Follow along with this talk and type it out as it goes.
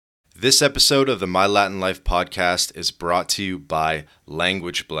This episode of the My Latin Life podcast is brought to you by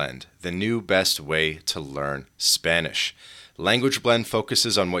Language Blend, the new best way to learn Spanish. Language Blend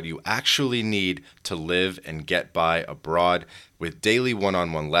focuses on what you actually need to live and get by abroad with daily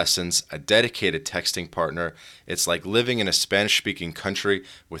one-on-one lessons, a dedicated texting partner. It's like living in a Spanish-speaking country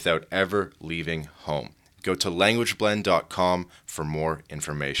without ever leaving home. Go to languageblend.com for more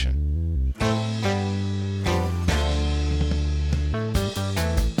information.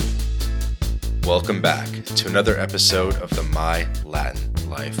 Welcome back to another episode of the My Latin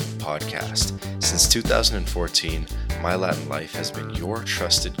Life podcast. Since 2014, My Latin Life has been your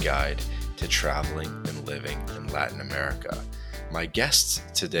trusted guide to traveling and living in Latin America. My guests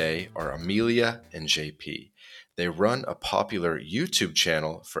today are Amelia and JP. They run a popular YouTube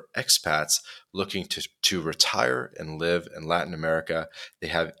channel for expats looking to retire and live in Latin America. They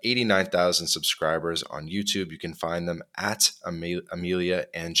have 89,000 subscribers on YouTube. You can find them at Amelia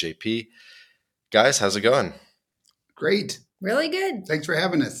and JP. Guys, how's it going? Great. Really good. Thanks for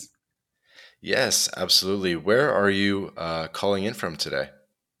having us. Yes, absolutely. Where are you calling in from today?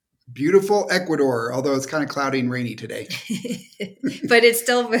 Beautiful Ecuador, although it's kind of cloudy and rainy today. But it's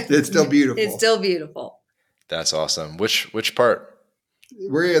still beautiful. It's still beautiful. That's awesome. Which part?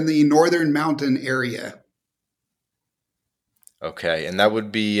 We're in the northern mountain area. Okay, and that would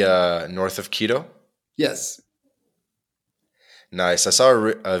be north of Quito? Yes. Nice. I saw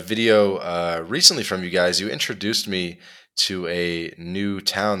a video recently from you guys. You introduced me to a new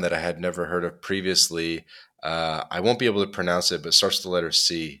town that I had never heard of previously. I won't be able to pronounce it, but it starts with the letter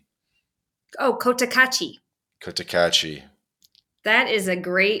C. Oh, Cotacachi. Cotacachi. That is a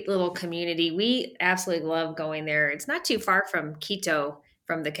great little community. We absolutely love going there. It's not too far from Quito,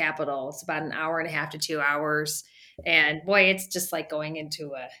 from the capital. It's about an hour and a half to 2 hours. And boy, it's just like going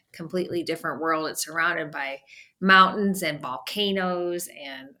into a completely different world. It's surrounded by mountains and volcanoes,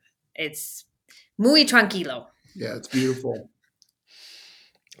 and it's muy tranquilo. Yeah, it's beautiful.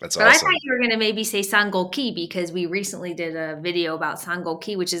 That's but awesome. I thought you were going to maybe say Sangolquí because we recently did a video about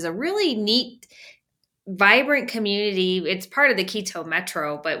Sangolquí, which is a really neat, vibrant community. It's part of the Quito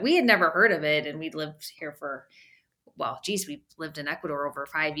Metro, but we had never heard of it, and we lived here for, we lived in Ecuador over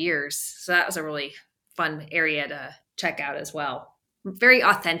 5 years. So that was a really fun area to check out as well. Very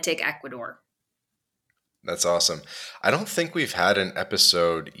authentic Ecuador. That's awesome. I don't think we've had an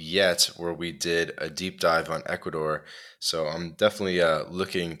episode yet where we did a deep dive on Ecuador, so I'm definitely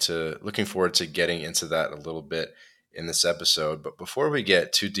looking forward to getting into that a little bit in this episode. But before we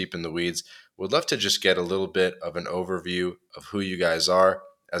get too deep in the weeds, we'd love to just get a little bit of an overview of who you guys are.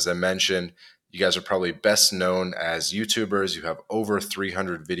 As I mentioned, you guys are probably best known as YouTubers. You have over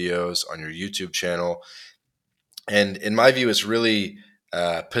 300 videos on your YouTube channel, and in my view, it's really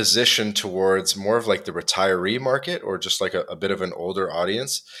positioned towards more of like the retiree market or just like a bit of an older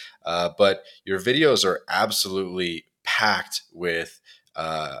audience. But your videos are absolutely packed with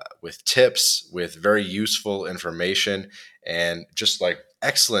tips, with very useful information, and just like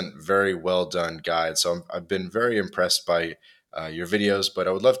excellent, very well done guides. So I've been very impressed by your videos, but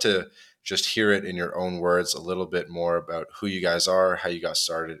I would love to just hear it in your own words a little bit more about who you guys are, how you got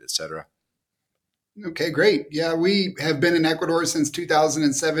started, etc. Okay, great. Yeah, we have been in Ecuador since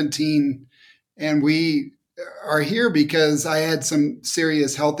 2017, and we are here because I had some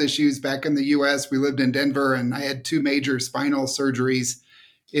serious health issues back in the U.S. We lived in Denver, and I had 2 major spinal surgeries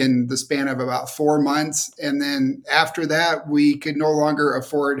in the span of about 4 months. And then after that, we could no longer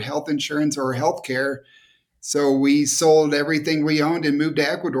afford health insurance or health care. So we sold everything we owned and moved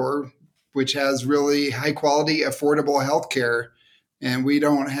to Ecuador, which has really high quality, affordable health care. And we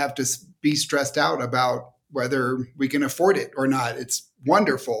don't have to be stressed out about whether we can afford it or not. It's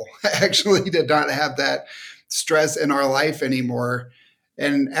wonderful, actually, to not have that stress in our life anymore.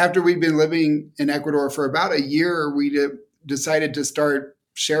 And after we'd been living in Ecuador for about a year, we decided to start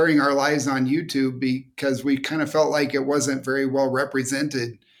sharing our lives on YouTube because we kind of felt like it wasn't very well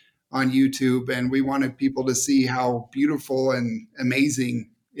represented on YouTube. And we wanted people to see how beautiful and amazing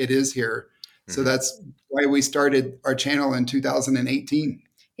it is here. Mm-hmm. So that's why we started our channel in 2018.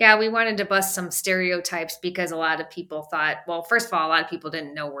 Yeah, we wanted to bust some stereotypes because a lot of people thought, well, first of all, a lot of people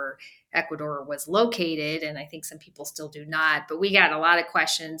didn't know where Ecuador was located. And I think some people still do not. But we got a lot of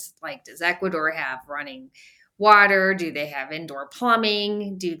questions like, does Ecuador have running water? Do they have indoor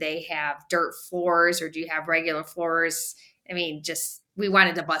plumbing? Do they have dirt floors or do you have regular floors? I mean, we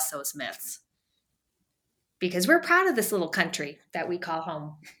wanted to bust those myths because we're proud of this little country that we call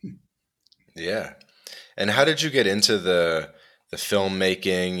home. Yeah. And how did you get into the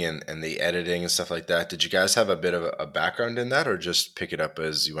filmmaking and the editing and stuff like that? Did you guys have a bit of a background in that or just pick it up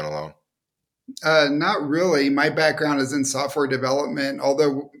as you went along? Not really. My background is in software development,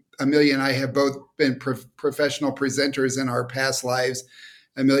 although Amelia and I have both been professional presenters in our past lives.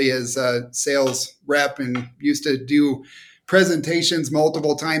 Amelia is a sales rep and used to do presentations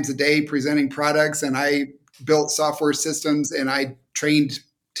multiple times a day presenting products. And I built software systems and I trained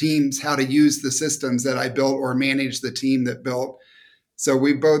teams how to use the systems that I built or manage the team that built. So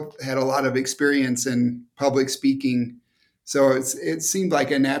we both had a lot of experience in public speaking. So it seemed like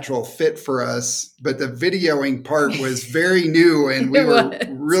a natural fit for us. But the videoing part was very new and we were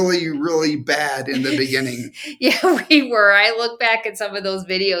really, really bad in the beginning. Yeah, we were. I look back at some of those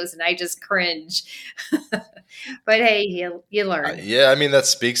videos and I just cringe. But hey, you learn. Yeah, I mean, that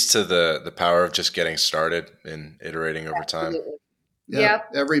speaks to the power of just getting started and iterating over time.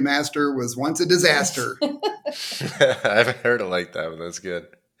 Yep. Every master was once a disaster. I haven't heard it like that, but that's good.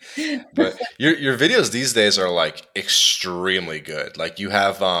 But your videos these days are like extremely good. Like you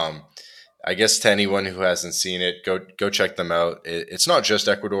have, I guess to anyone who hasn't seen it, go check them out. It's not just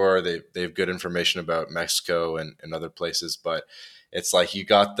Ecuador. They have good information about Mexico and other places, but it's like you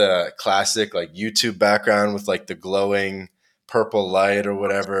got the classic like YouTube background with like the glowing purple light or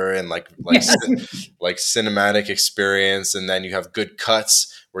whatever, and like cinematic experience, and then you have good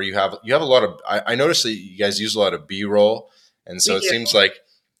cuts where you have a lot of. I noticed that you guys use a lot of B-roll, and so it seems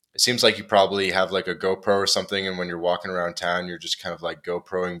like you probably have like a GoPro or something, and when you're walking around town, you're just kind of like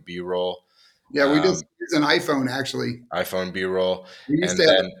GoProing B-roll. Yeah, we just use an iPhone actually. iPhone B-roll. We used to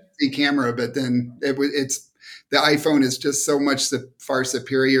have a camera, but then it's the iPhone is just so much far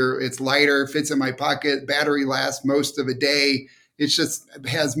superior. It's lighter, fits in my pocket, battery lasts most of a day. It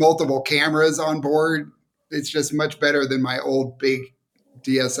has multiple cameras on board. It's just much better than my old big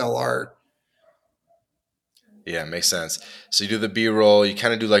DSLR. Yeah, makes sense. So you do the B-roll, you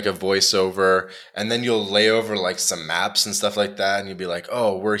kind of do like a voiceover, and then you'll lay over like some maps and stuff like that, and you'll be like,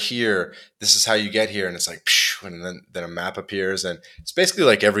 "Oh, we're here. This is how you get here." And it's like, psh, and then a map appears, and it's basically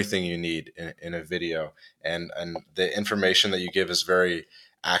like everything you need in a video. And the information that you give is very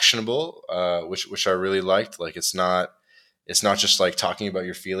actionable, which I really liked. Like it's not just like talking about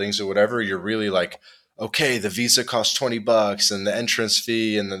your feelings or whatever. You're really like, okay, the visa costs $20 and the entrance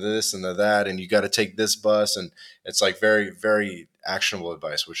fee and the this and the that, and you got to take this bus. And it's like very, very actionable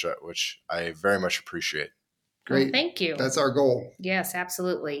advice, which I very much appreciate. Great. Well, thank you. That's our goal. Yes,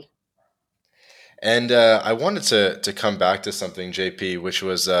 absolutely. And I wanted to come back to something, JP, which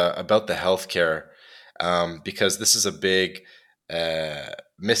was about the healthcare, because this is a big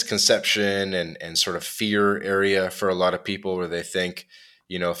misconception and sort of fear area for a lot of people where they think,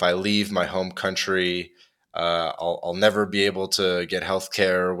 if I leave my home country, I'll never be able to get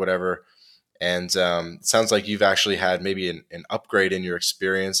healthcare or whatever. And it sounds like you've actually had maybe an upgrade in your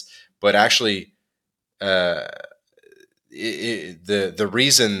experience, but actually, the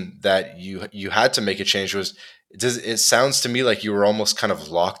reason that you had to make a change was, it sounds to me like you were almost kind of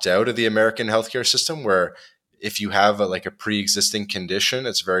locked out of the American healthcare system, where if you have a pre-existing condition,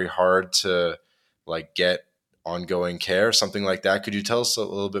 it's very hard to like get ongoing care, something like that. Could you tell us a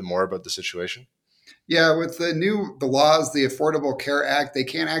little bit more about the situation? Yeah, with the laws, the Affordable Care Act, they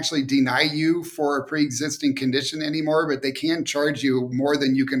can't actually deny you for a pre-existing condition anymore, but they can charge you more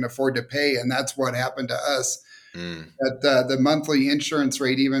than you can afford to pay. And that's what happened to us. But the monthly insurance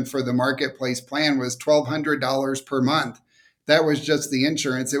rate, even for the marketplace plan, was $1,200 per month. That was just the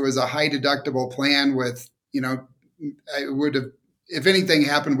insurance. It was a high deductible plan with, I would have, if anything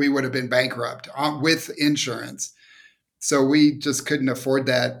happened, we would have been bankrupt with insurance. So we just couldn't afford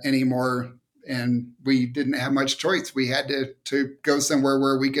that anymore. And we didn't have much choice. We had to go somewhere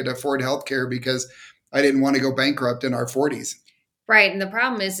where we could afford healthcare because I didn't want to go bankrupt in our 40s. Right. And the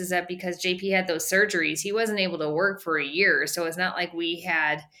problem is that because JP had those surgeries, he wasn't able to work for a year. So it's not like we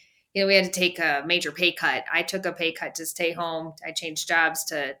had to take a major pay cut. I took a pay cut to stay home. I changed jobs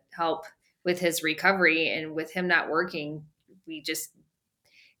to help with his recovery. And with him not working, we just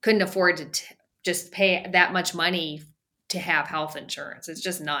couldn't afford to just pay that much money to have health insurance. It's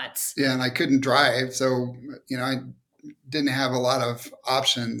just nuts. Yeah. And I couldn't drive. So, I didn't have a lot of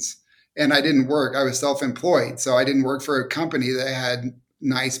options. And I didn't work. I was self-employed. So I didn't work for a company that had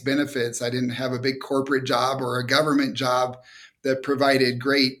nice benefits. I didn't have a big corporate job or a government job that provided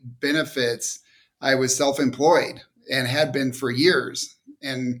great benefits. I was self-employed and had been for years.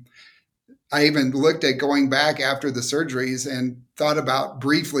 And I even looked at going back after the surgeries and thought about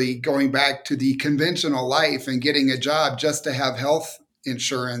briefly going back to the conventional life and getting a job just to have health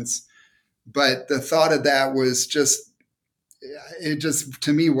insurance. But the thought of that was it just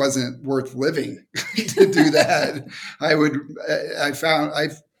to me wasn't worth living to do that. I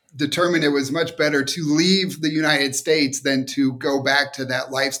determined it was much better to leave the United States than to go back to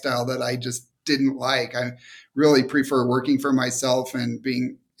that lifestyle that I just didn't like. I really prefer working for myself and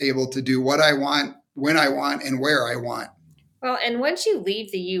being able to do what I want, when I want, and where I want. Well, and once you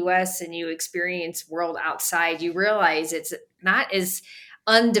leave the US and you experience world outside, you realize it's not as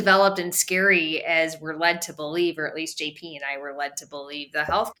undeveloped and scary as we're led to believe, or at least JP and I were led to believe. The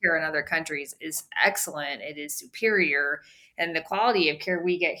healthcare in other countries is excellent. It is superior. And the quality of care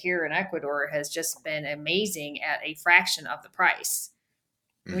we get here in Ecuador has just been amazing at a fraction of the price.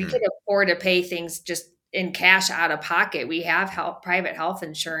 We Hmm. could afford to pay things just in cash out of pocket. We have private health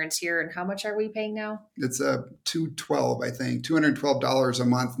insurance here. And how much are we paying now? It's a 212, I think, $212 a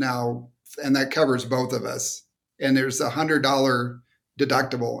month now, and that covers both of us. And there's $100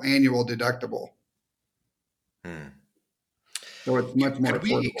 deductible, annual deductible. Hmm. So it's much more Could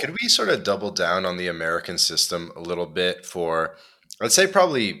affordable. we sort of double down on the American system a little bit for, I'd say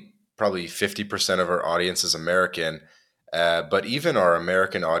probably 50% of our audience is American, but even our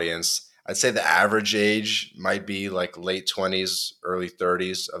American audience, I'd say the average age might be like late 20s, early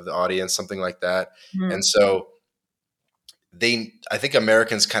 30s of the audience, something like that. And Mhm. so I think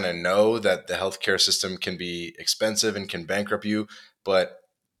Americans kind of know that the healthcare system can be expensive and can bankrupt you, but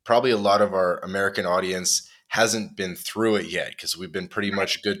probably a lot of our American audience hasn't been through it yet because we've been pretty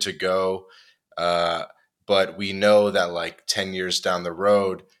much good to go. Uh, but we know that like 10 years down the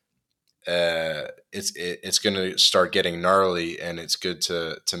road, it's going to start getting gnarly, and it's good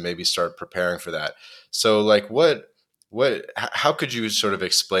to maybe start preparing for that. So like how could you sort of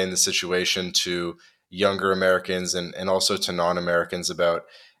explain the situation to younger Americans and also to non-Americans about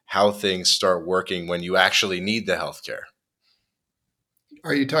how things start working when you actually need the healthcare?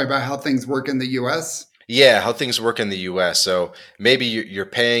 Are you talking about how things work in the US? Yeah, how things work in the US. So maybe you're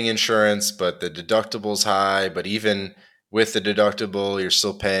paying insurance, but the deductible's high, but even with the deductible, you're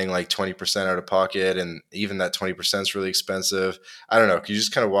still paying like 20% out of pocket, and even that 20% is really expensive. I don't know. Can you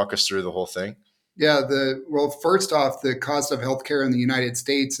just kind of walk us through the whole thing? Yeah, first off, the cost of healthcare in the United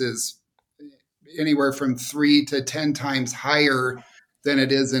States is anywhere from 3 to 10 times higher than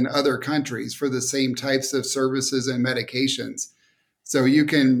it is in other countries for the same types of services and medications. So you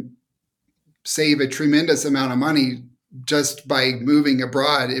can save a tremendous amount of money just by moving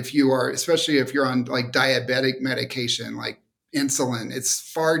abroad if you are, especially if you're on like diabetic medication like insulin. It's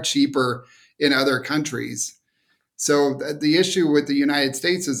far cheaper in other countries. So the issue with the United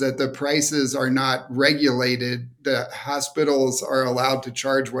States is that the prices are not regulated. The hospitals are allowed to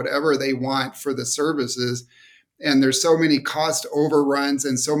charge whatever they want for the services, and there's so many cost overruns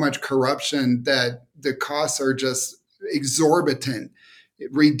and so much corruption that the costs are just exorbitant,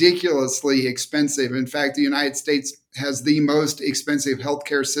 ridiculously expensive. In fact, the United States has the most expensive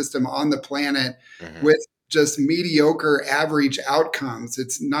healthcare system on the planet Hmm. with just mediocre average outcomes.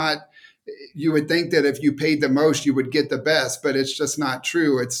 It's not, you would think that if you paid the most, you would get the best, but it's just not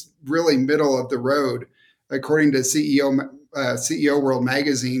true. It's really middle of the road. According to CEO World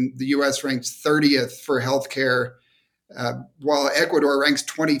Magazine, the U.S. ranks 30th for healthcare, while Ecuador ranks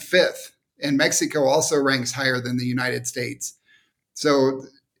 25th, and Mexico also ranks higher than the United States. So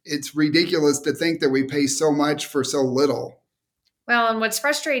it's ridiculous to think that we pay so much for so little. Well, and what's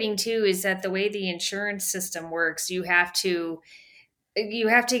frustrating too is that the way the insurance system works, you have to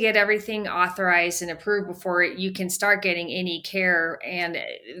get everything authorized and approved before you can start getting any care, and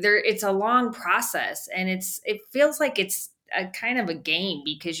it's a long process, and it feels like it's a kind of a game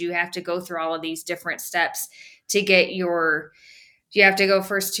because you have to go through all of these different steps to get your you have to go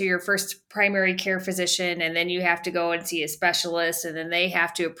first to your first primary care physician, and then you have to go and see a specialist, and then they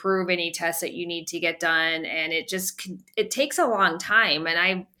have to approve any tests that you need to get done, and it takes a long time. And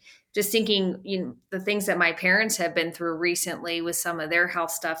I'm just thinking, the things that my parents have been through recently with some of their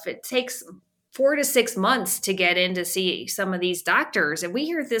health stuff, it takes 4 to 6 months to get in to see some of these doctors. And we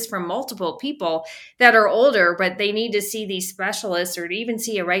hear this from multiple people that are older, but they need to see these specialists or to even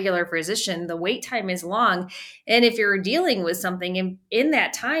see a regular physician. The wait time is long, and if you're dealing with something in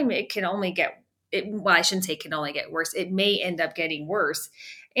that time, it can only get it. Well, I shouldn't say it can only get worse. It may end up getting worse.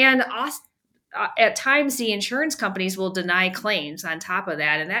 And at times, the insurance companies will deny claims on top of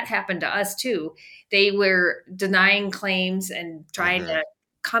that. And that happened to us too. They were denying claims and trying Hmm. to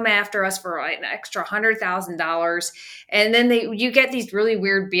come after us for an extra $100,000. And then you get these really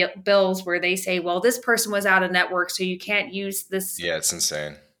weird bills where they say, well, this person was out of network, so you can't use this. Yeah, it's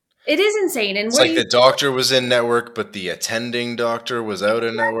insane. It is insane. And It's what do like you the doctor was in network, but the attending doctor was out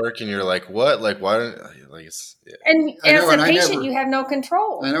of network, and you're like, "What? Like, why? Like, it's yeah." And I as know, a and patient, you have no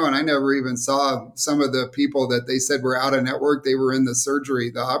control. I never even saw some of the people that they said were out of network. They were in the surgery,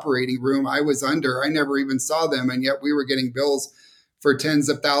 the operating room I was under. I never even saw them, and yet we were getting bills for tens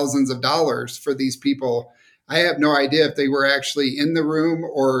of thousands of dollars for these people. I have no idea if they were actually in the room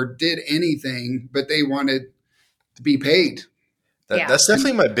or did anything, but they wanted to be paid. Yeah. That's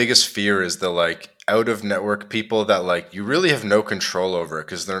definitely my biggest fear is the like out of network people that like you really have no control over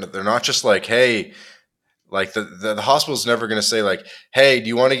because they're not just like, hey, like the hospital's never going to say like, hey, do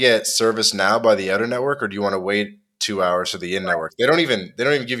you want to get service now by the outer network or do you want to wait 2 hours for the in network? They don't even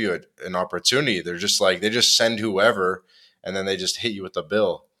give you an opportunity. They're just like they just send whoever and then they just hit you with the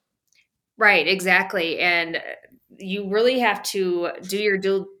bill. Right, exactly. And you really have to do your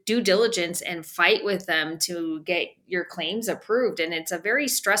due diligence and fight with them to get your claims approved. And it's a very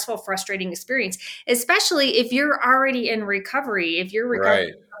stressful, frustrating experience, especially if you're already in recovery. If you're recovering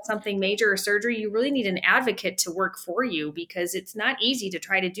Right. from something major or surgery, you really need an advocate to work for you because it's not easy to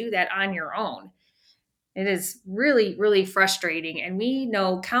try to do that on your own. It is really, really frustrating. And we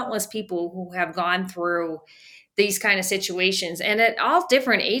know countless people who have gone through these kind of situations and at all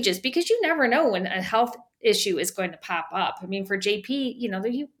different ages because you never know when a health issue is going to pop up. I mean, for JP,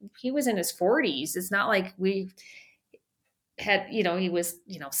 he was in his 40s. It's not like we had, he was,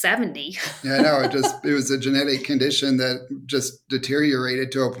 70. Yeah, I know. It was a genetic condition that just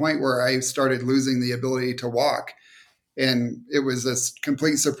deteriorated to a point where I started losing the ability to walk. And it was a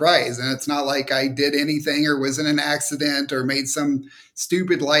complete surprise. And it's not like I did anything or was in an accident or made some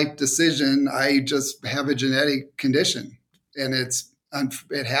stupid life decision. I just have a genetic condition, and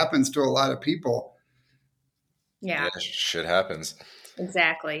it happens to a lot of people. Yeah, Yeah, shit happens.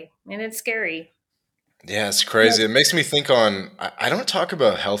 exactly. And it's scary. Yeah, it's crazy. It makes me think on I don't talk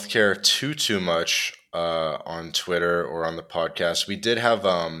about healthcare too much on Twitter or on the podcast. We did have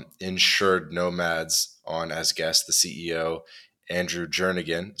insured nomads on as guests, the CEO, Andrew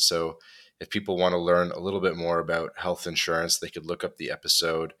Jernigan. So if people want to learn a little bit more about health insurance, they could look up the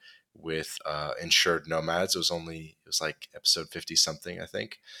episode with insured nomads. It was like episode 50 something, I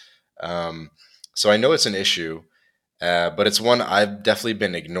think. Um, so I know it's an issue. But it's one I've definitely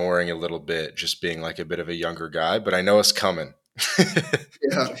been ignoring a little bit, just being like a bit of a younger guy, but I know it's coming.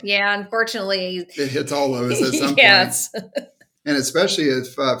 Yeah, Yeah, unfortunately. it hits all of us at some point. Yes. And especially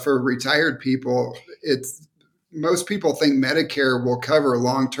if for retired people, it's most people think Medicare will cover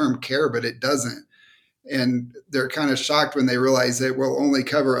long-term care, but it doesn't. And they're kind of shocked when they realize it will only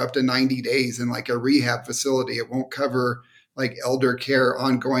cover up to 90 days in like a rehab facility. It won't cover like elder care,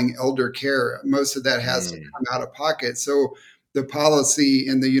 ongoing elder care. Most of that has to Mm, come out of pocket. So the policy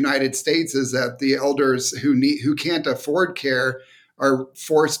in the United States is that the elders who can't afford care are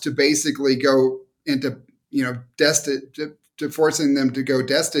forced to basically go into, to forcing them to go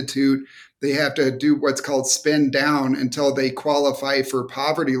destitute. They have to do what's called spend down until they qualify for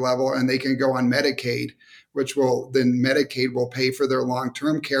poverty level and they can go on Medicaid, which will then Medicaid will pay for their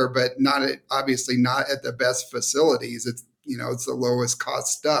long-term care, but obviously not at the best facilities. It's the lowest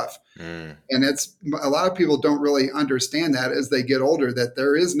cost stuff. mm. And it's a lot of people don't really understand that as they get older, that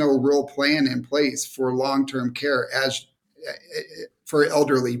there is no real plan in place for long-term care as for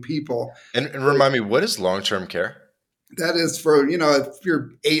elderly people. And remind me, what is long term care? That is for, if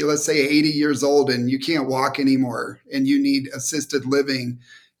you're let's say 80 years old and you can't walk anymore and you need assisted living,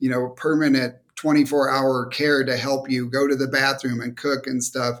 permanent 24-hour care to help you go to the bathroom and cook and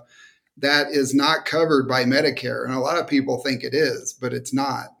stuff. That is not covered by Medicare. And a lot of people think it is, but it's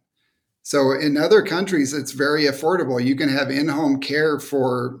not. So in other countries, it's very affordable. You can have in-home care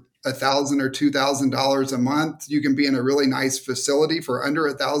for $1,000 or $2,000 a month. You can be in a really nice facility for under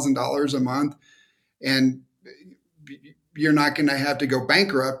 $1,000 a month. And you're not going to have to go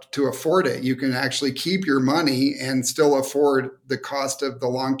bankrupt to afford it. You can actually keep your money and still afford the cost of the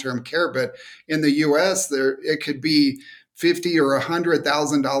long-term care. But in the U.S., it could be $50,000 or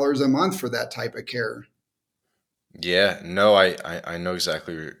 $100,000 a month for that type of care. Yeah, no, I know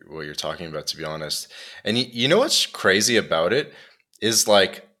exactly what you're talking about, to be honest. And you know what's crazy about it is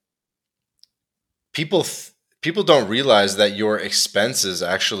like people people don't realize that your expenses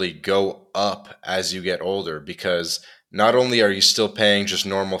actually go up as you get older because not only are you still paying just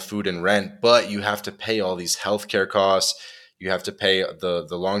normal food and rent, but you have to pay all these healthcare costs, you have to pay the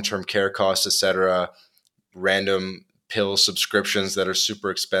long-term care costs, etc., random pill subscriptions that are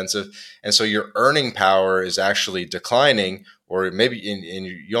super expensive. And so your earning power is actually declining, or maybe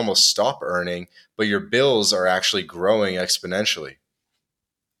you almost stop earning, but your bills are actually growing exponentially.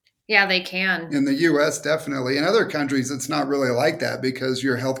 Yeah, they can. In the US, definitely. In other countries, it's not really like that because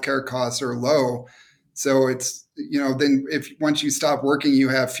your healthcare costs are low. So it's, then if once you stop working, you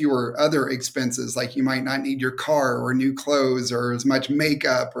have fewer other expenses, like you might not need your car or new clothes or as much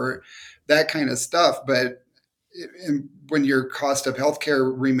makeup or that kind of stuff. But when your cost of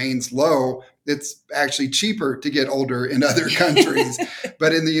healthcare remains low, it's actually cheaper to get older in other countries.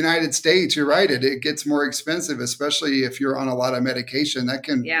 But in the United States, you're right, it gets more expensive, especially if you're on a lot of medication.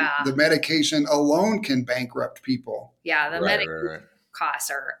 Yeah. The medication alone can bankrupt people. Yeah, the Right, medication right, right.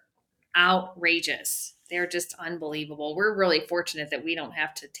 costs are outrageous. They're just unbelievable. We're really fortunate that we don't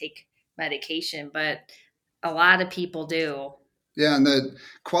have to take medication, but a lot of people do. Yeah, and the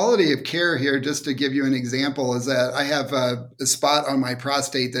quality of care here, just to give you an example, is that I have a spot on my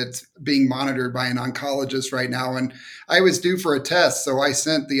prostate that's being monitored by an oncologist right now. And I was due for a test. So I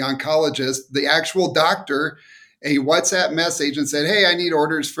sent the oncologist, the actual doctor, a WhatsApp message and said, "Hey, I need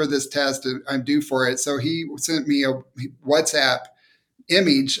orders for this test. I'm due for it." So he sent me a WhatsApp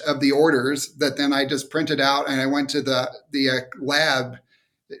image of the orders that then I just printed out, and I went to the lab.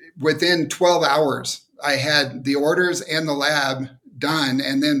 Within 12 hours, I had the orders and the lab done.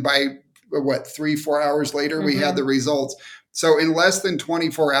 And then by 3-4 hours later, we had the results. So in less than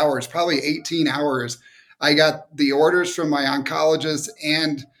 24 hours, probably 18 hours, I got the orders from my oncologist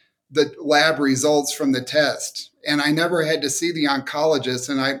and the lab results from the test. And I never had to see the oncologist.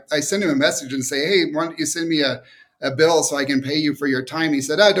 And I sent him a message and say, "Hey, why don't you send me a bill so I can pay you for your time?" He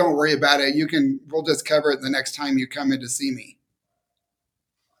said, "Oh, don't worry about it. We'll just cover it the next time you come in to see me."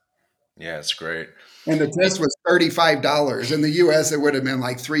 Yeah, it's great. And the test was $35. In the US, it would have been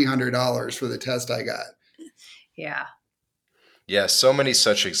like $300 for the test I got. Yeah. Yeah, so many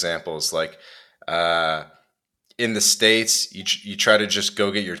such examples. Like in the States, you try to just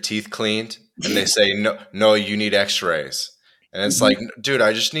go get your teeth cleaned, and they say, no, you need x-rays. And it's like, dude,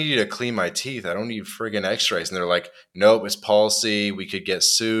 I just need you to clean my teeth. I don't need friggin' x-rays. And they're like, nope, it's policy. We could get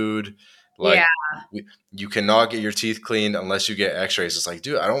sued. Like, you cannot get your teeth cleaned unless you get x-rays. It's like,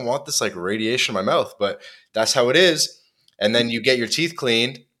 dude, I don't want this like radiation in my mouth, but that's how it is. And then you get your teeth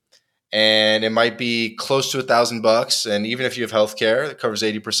cleaned, and it might be close to $1,000. And even if you have healthcare that covers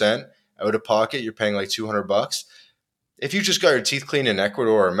 80% out of pocket, you're paying like $200. If you just got your teeth cleaned in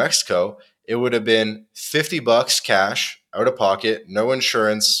Ecuador or Mexico, it would have been $50 cash out of pocket, no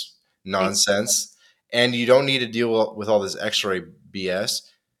insurance nonsense, and you don't need to deal with all this X-ray BS.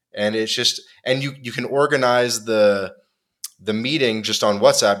 And it's just, and you can organize the meeting just on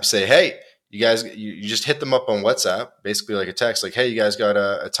WhatsApp. You say, hey, you guys, you just hit them up on WhatsApp, basically like a text, like, hey, you guys got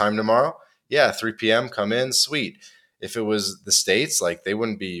a time tomorrow? Yeah, 3 p.m. Come in, sweet. If it was the States, like they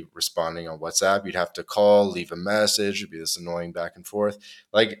wouldn't be responding on WhatsApp. You'd have to call, leave a message. It'd be this annoying back and forth.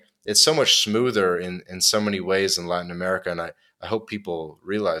 Like it's so much smoother in so many ways in Latin America. And I hope people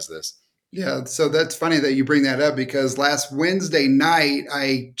realize this. Yeah, so that's funny that you bring that up because last Wednesday night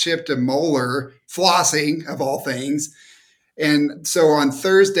I chipped a molar, flossing of all things. And so on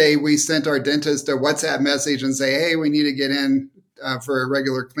Thursday, we sent our dentist a WhatsApp message and say, "Hey, we need to get in for a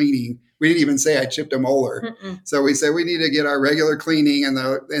regular cleaning." We didn't even say I chipped a molar. So we said we need to get our regular cleaning,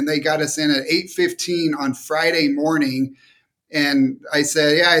 and they got us in at 8:15 on Friday morning. And I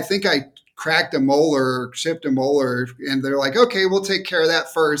said, "Yeah, I think I cracked a molar, chipped a molar." And they're like, "Okay, we'll take care of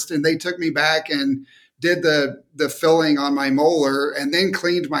that first." And they took me back and did the filling on my molar and then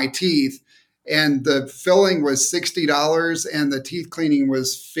cleaned my teeth. And the filling was $60 and the teeth cleaning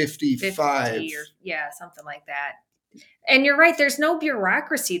was $55. Yeah, something like that. And you're right, there's no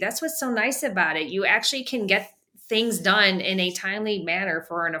bureaucracy. That's what's so nice about it. You actually can get things done in a timely manner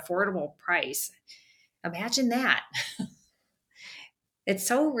for an affordable price. Imagine that. It's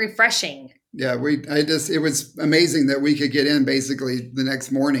so refreshing. Yeah, it was amazing that we could get in basically the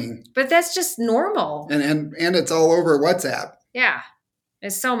next morning. But that's just normal. And it's all over WhatsApp. Yeah.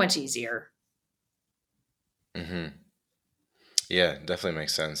 It's so much easier. Mm-hmm. Yeah, definitely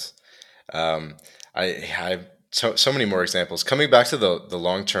makes sense. I have so many more examples. Coming back to the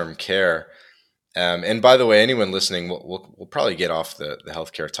long-term care, and by the way, anyone listening, we'll probably get off the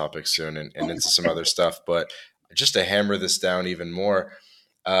healthcare topic soon and into some other stuff. But just to hammer this down even more,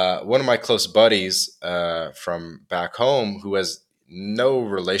 one of my close buddies from back home who has no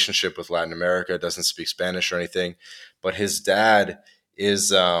relationship with Latin America, doesn't speak Spanish or anything, but his dad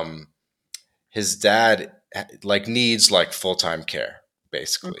like needs like full-time care,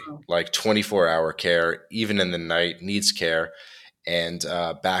 basically, like 24-hour care, even in the night, needs care. And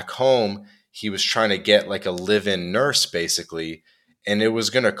back home, he was trying to get like a live-in nurse, basically, and it was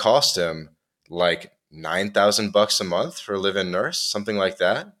going to cost him like $9,000 a month for a live-in nurse, something like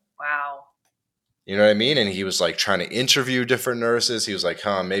that. Wow. You know what I mean? And he was like trying to interview different nurses. He was like,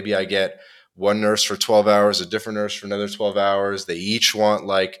 maybe I get one nurse for 12 hours, a different nurse for another 12 hours. They each want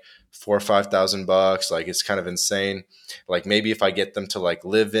like $4,000 or $5,000. Like it's kind of insane. Like maybe if I get them to like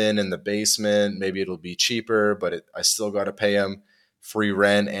live in the basement, maybe it'll be cheaper, but I still got to pay them free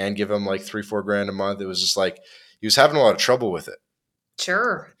rent and give them like $3,000-4,000 a month. It was just like, he was having a lot of trouble with it.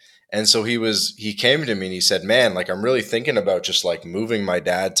 Sure. And so he came to me and he said, man, like I'm really thinking about just like moving my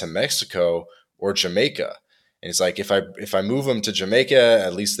dad to Mexico or Jamaica. And it's like, if I move him to Jamaica,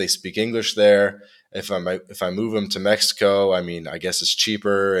 at least they speak English there. if I move them to Mexico, I mean, I guess it's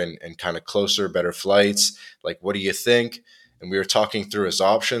cheaper and kind of closer, better flights. Like, what do you think? And we were talking through his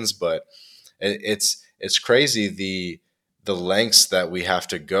options, but it's crazy the lengths that we have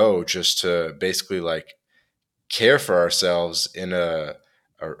to go just to basically like care for ourselves in a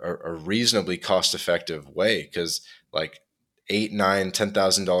reasonably cost effective way. Because like eight, nine,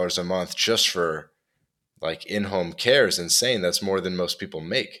 $10,000 a month just for like in home care is insane. That's more than most people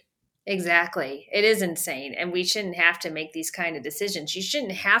make. Exactly. It is insane. And we shouldn't have to make these kind of decisions. You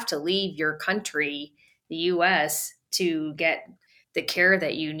shouldn't have to leave your country, the US, to get the care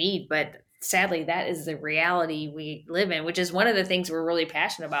that you need. But sadly, that is the reality we live in, which is one of the things we're really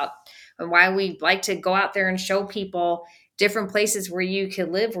passionate about and why we like to go out there and show people different places where you could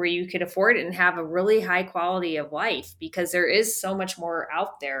live, where you could afford it and have a really high quality of life, because there is so much more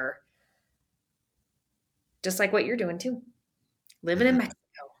out there, just like what you're doing too, living in Hmm. Mexico.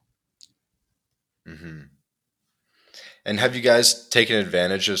 Hmm. And have you guys taken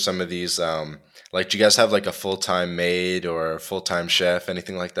advantage of some of these? Like, do you guys have like a full time maid or a full time chef,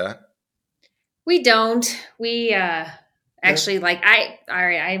 anything like that? We don't. We Yeah. actually like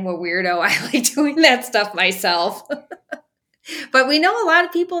I'm a weirdo. I like doing that stuff myself. But we know a lot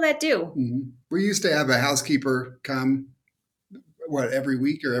of people that do We used to have a housekeeper come, what, every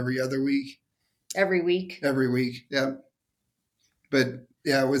week or every other week? every week. Every week, yeah. But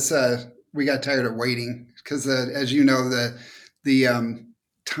yeah, it was. We got tired of waiting because, as you know, the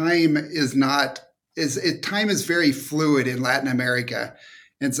time is not is it time is very fluid in Latin America,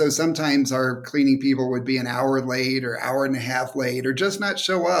 and so sometimes our cleaning people would be an hour late or hour and a half late or just not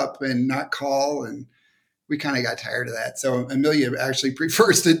show up and not call, and we kind of got tired of that. So Amelia actually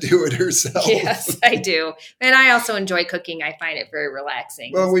prefers to do it herself. Yes, I do. And I also enjoy cooking. I find it very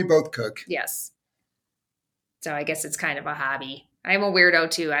relaxing. Well, we both cook. Yes. So I guess it's kind of a hobby. I'm a weirdo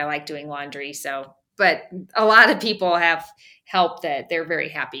too. I like doing laundry. So, but a lot of people have help that they're very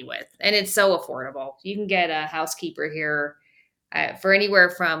happy with. And it's so affordable. You can get a housekeeper here for anywhere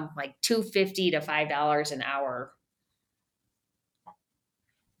from like $2.50 to $5 an hour.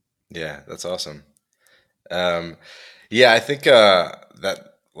 Yeah, that's awesome. Um, yeah, I think that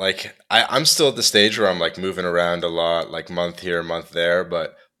like I'm still at the stage where I'm like moving around a lot, like month here, month there.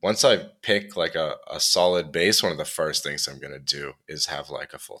 But once I pick like a solid base, one of the first things I'm gonna do is have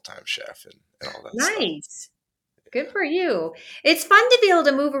like a full time chef and all that stuff. Nice. Good for you. It's fun to be able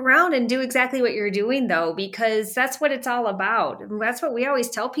to move around and do exactly what you're doing, though, because that's what it's all about. And that's what we always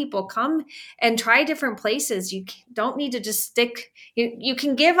tell people, come and try different places. Don't need to just stick, you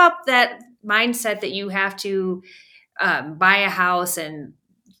can give up that mindset that you have to buy a house and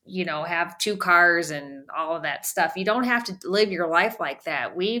have two cars and all of that stuff. You don't have to live your life like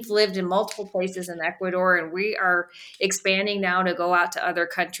that. We've lived in multiple places in Ecuador, and we are expanding now to go out to other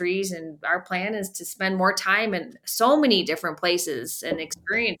countries, and our plan is to spend more time in so many different places and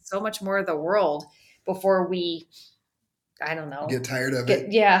experience so much more of the world before we, I don't know, Get tired of get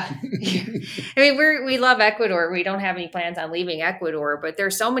it. yeah. I mean, we love Ecuador. We don't have any plans on leaving Ecuador, but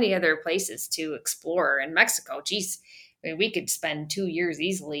there's so many other places to explore. In Mexico, geez, I mean, we could spend 2 years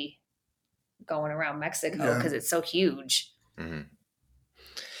easily going around Mexico Yeah. because it's so huge. Hmm.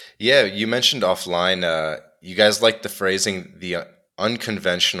 Yeah, you mentioned offline. You guys like the phrasing the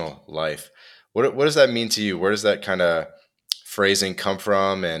unconventional life. What does that mean to you? Where does that kind of phrasing come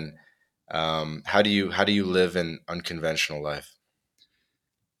from, and how do you live an unconventional life?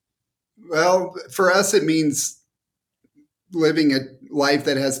 Well, for us, it means living a life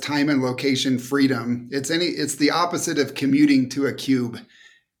that has time and location freedom. It's the opposite of commuting to a cube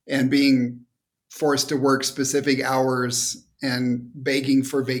and being forced to work specific hours and begging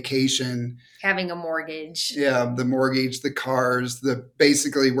for vacation. Having a mortgage. Yeah, the mortgage, the cars, the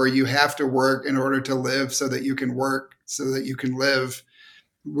basically where you have to work in order to live so that you can work so that you can live.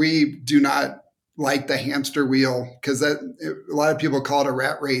 We do not like the hamster wheel because that a lot of people call it a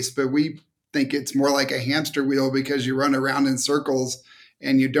rat race, but we think it's more like a hamster wheel because you run around in circles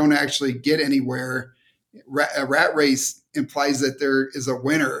and you don't actually get anywhere. A rat race implies that there is a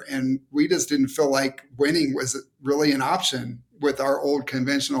winner, and we just didn't feel like winning was really an option with our old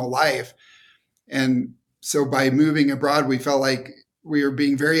conventional life. And so by moving abroad, we felt like we were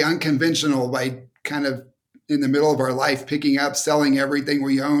being very unconventional by kind of in the middle of our life, picking up, selling everything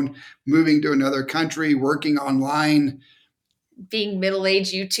we own, moving to another country, working online, Being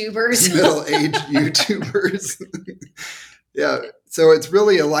middle-aged YouTubers. middle-aged YouTubers. Yeah. So it's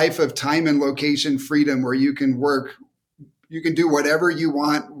really a life of time and location freedom where you can work, you can do whatever you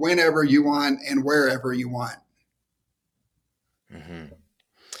want, whenever you want, and wherever you want. Hmm.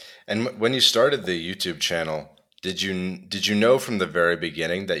 And when you started the YouTube channel, did you know from the very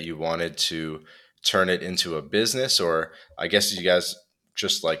beginning that you wanted turn it into a business, or I guess you guys,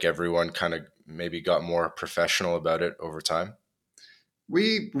 just like everyone, kind of maybe got more professional about it over time?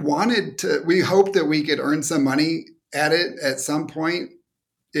 We hoped that we could earn some money at it at some point.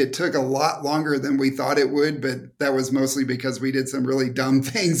 It took a lot longer than we thought it would, but that was mostly because we did some really dumb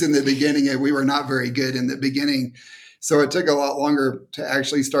things in the beginning and we were not very good in the beginning. So it took a lot longer to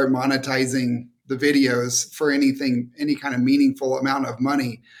actually start monetizing the videos for anything, any kind of meaningful amount of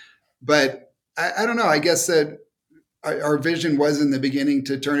money. But I don't know. I guess that our vision was in the beginning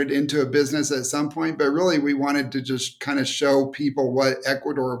to turn it into a business at some point, but really we wanted to just kind of show people what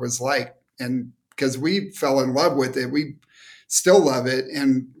Ecuador was like. And because we fell in love with it, we still love it,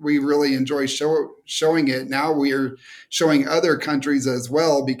 and we really enjoy showing it. Now we are showing other countries as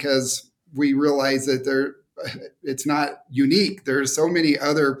well because we realize that it's not unique. There's so many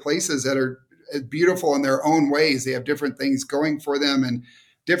other places that are beautiful in their own ways. They have different things going for them, and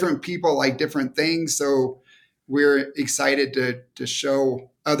different people like different things. So we're excited to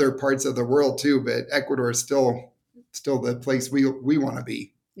show other parts of the world too. But Ecuador is still the place we want to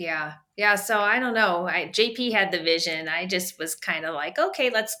be. Yeah. Yeah. So I don't know. JP had the vision. I just was kind of like, okay,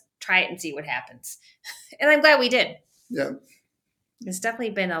 let's try it and see what happens. And I'm glad we did. Yeah. It's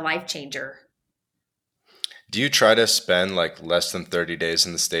definitely been a life changer. Do you try to spend like less than 30 days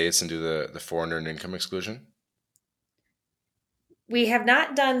in the States and do the foreign earned income exclusion? We have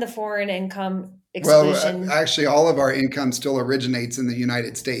not done the foreign income Well, exclusion. actually, all of our income still originates in the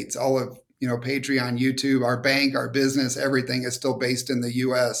United States. All of Patreon, YouTube, our bank, our business, everything is still based in the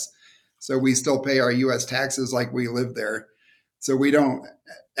U.S. So we still pay our U.S. taxes like we live there. So we don't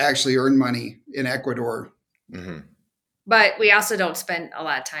actually earn money in Ecuador. Mm-hmm. But we also don't spend a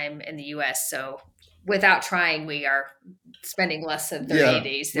lot of time in the U.S. So without trying, we are spending less than 30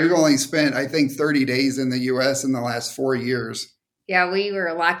 days there. We've only spent, I think, 30 days in the U.S. in the last 4 years. Yeah, we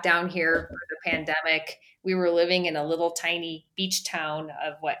were locked down here for the pandemic. We were living in a little tiny beach town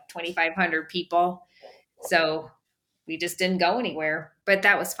of 2,500 people. So we just didn't go anywhere, but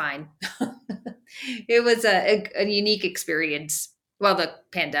that was fine. It was a unique experience. Well, the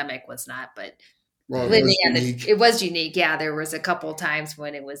pandemic was not, but it was unique. Yeah, there was a couple of times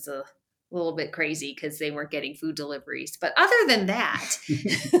when it was a little bit crazy because they weren't getting food deliveries. But other than that,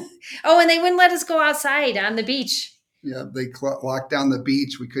 and they wouldn't let us go outside on the beach. Yeah, they locked down the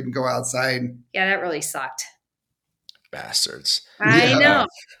beach. We couldn't go outside. Yeah, that really sucked. Bastards. I know.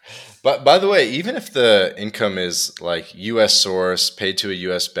 But by the way, even if the income is like U.S. source, paid to a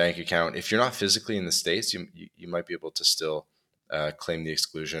U.S. bank account, if you're not physically in the States, you might be able to still claim the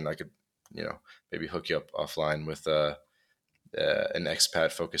exclusion. I could, maybe hook you up offline with an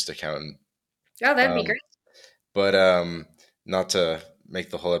expat focused accountant. Oh, that'd be great. But not to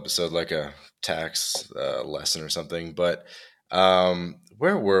make the whole episode like a tax lesson or something, but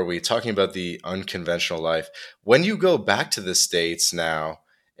where were we talking about the unconventional life? When you go back to the States now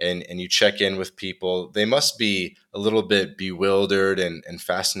and you check in with people, they must be a little bit bewildered and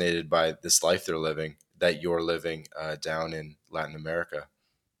fascinated by this life they're living, that you're living down in Latin America.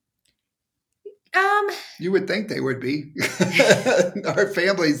 You would think they would be. Our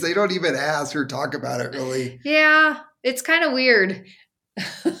families, they don't even ask or talk about it, really. Yeah, it's kind of weird.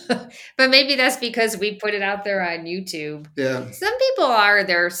 But maybe that's because we put it out there on YouTube. Yeah. Some people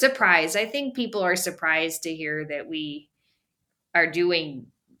they're surprised. I think people are surprised to hear that we are doing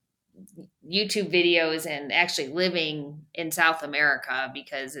YouTube videos and actually living in South America,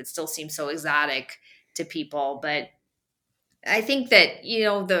 because it still seems so exotic to people. But I think that,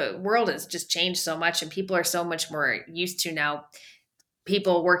 the world has just changed so much and people are so much more used to now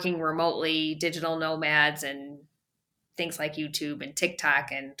people working remotely, digital nomads, and things like YouTube and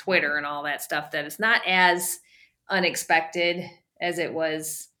TikTok and Twitter and all that stuff, that it's not as unexpected as it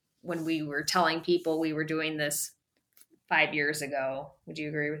was when we were telling people we were doing this 5 years ago. Would you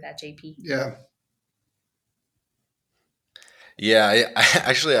agree with that, JP? Yeah. Yeah,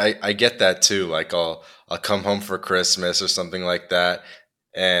 I get that too. Like I'll come home for Christmas or something like that,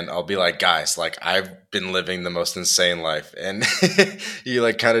 and I'll be like, guys, like I've been living the most insane life, and you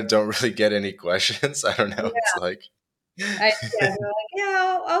like kind of don't really get any questions. I don't know. Yeah. It's like, they're like,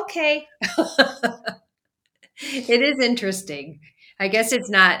 yeah, okay. It is interesting. I guess it's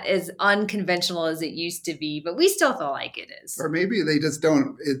not as unconventional as it used to be, but we still feel like it is. Or maybe they just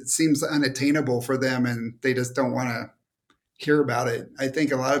don't, it seems unattainable for them and they just don't want to hear about it. I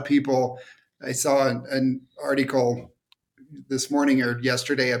think a lot of people, I saw an article this morning or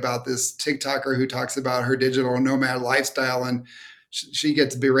yesterday about this TikToker who talks about her digital nomad lifestyle, and she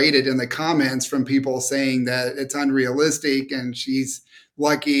gets berated in the comments from people saying that it's unrealistic and she's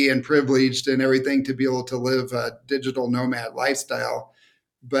lucky and privileged and everything to be able to live a digital nomad lifestyle.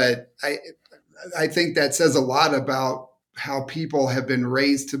 But I think that says a lot about how people have been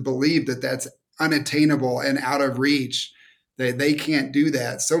raised to believe that that's unattainable and out of reach. They can't do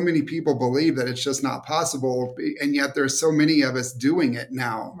that. So many people believe that it's just not possible, and yet there's so many of us doing it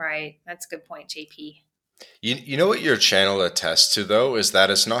now. Right. That's a good point, JP. You know what your channel attests to, though, is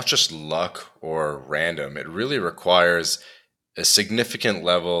that it's not just luck or random. It really requires a significant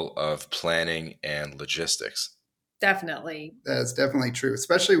level of planning and logistics. Definitely. That's definitely true,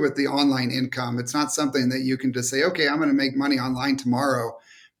 especially with the online income. It's not something that you can just say, okay, I'm going to make money online tomorrow.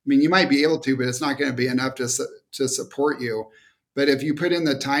 I mean, you might be able to, but it's not going to be enough to support you. But if you put in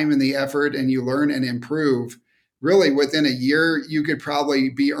the time and the effort and you learn and improve, really within a year, you could probably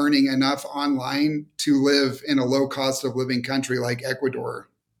be earning enough online to live in a low cost of living country like Ecuador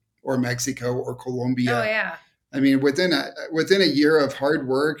or Mexico or Oh, Colombia. yeah. I mean, within a year of hard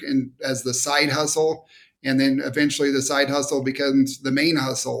work and as the side hustle, and then eventually the side hustle becomes the main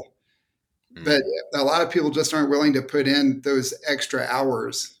hustle. But Mm. a lot of people just aren't willing to put in those extra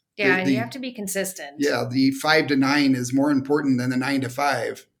hours. Yeah. And you have to be consistent. The 5 to 9 is more important than the 9 to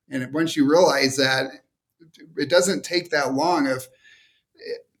 5. And once you realize that, it doesn't take that long of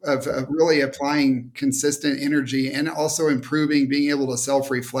really applying consistent energy and also improving, being able to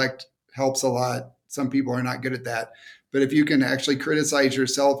self-reflect helps a lot. Some people are not good at that, but if you can actually criticize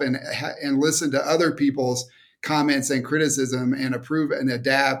yourself and listen to other people's comments and criticism and approve and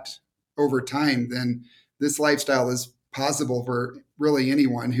adapt over time, then this lifestyle is possible for really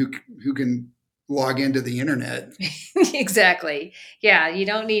anyone who can log into the internet. Exactly. Yeah. You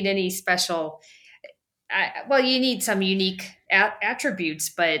don't need any special, well, you need some unique attributes,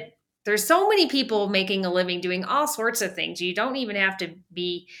 but there's so many people making a living doing all sorts of things. You don't even have to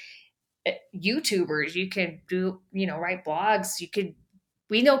be YouTubers. You can do, write blogs.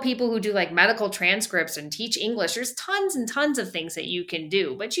 We know people who do like medical transcripts and teach English. There's tons and tons of things that you can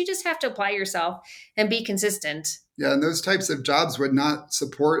do, but you just have to apply yourself and be consistent. Yeah, and those types of jobs would not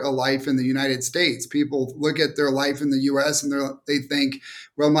support a life in the United States. People look at their life in the U.S. and they think,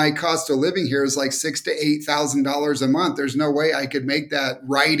 well, my cost of living here is like $6,000 to $8,000 a month. There's no way I could make that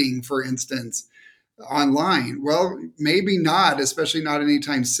writing, for instance, online. Well, maybe not, especially not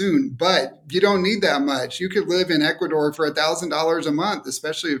anytime soon. But you don't need that much. You could live in Ecuador for $1,000 a month,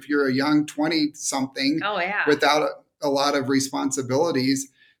 especially if you're a young 20-something Oh, yeah. without a lot of responsibilities.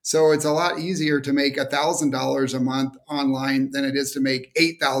 So it's a lot easier to make $1,000 a month online than it is to make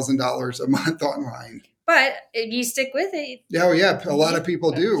 $8,000 a month online. But if you stick with it. Oh, yeah. A lot of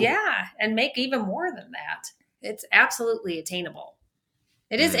people do. Yeah. And make even more than that. It's absolutely attainable.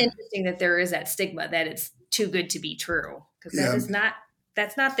 It is interesting that there is that stigma that it's too good to be true, because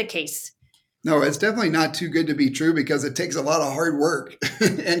that's not the case. No, it's definitely not too good to be true because it takes a lot of hard work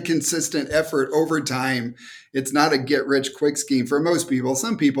and consistent effort over time. It's not a get rich quick scheme for most people.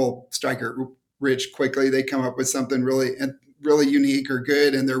 Some people strike it rich quickly. They come up with something really, really unique or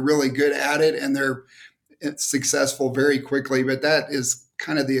good, and they're really good at it, and they're successful very quickly. But that is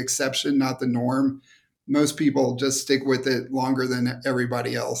kind of the exception, not the norm. Most people just stick with it longer than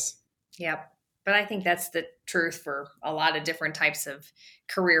everybody else. Yep. But I think that's the truth for a lot of different types of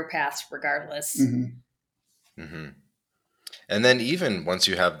career paths, regardless. Mm-hmm. Mm-hmm. And then even once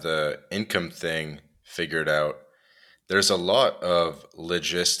you have the income thing figured out, there's a lot of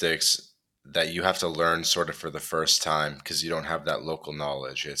logistics that you have to learn sort of for the first time because you don't have that local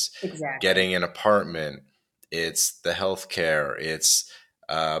knowledge. It's getting an apartment. It's the healthcare. It's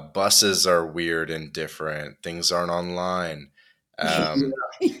buses are weird and different. Things aren't online.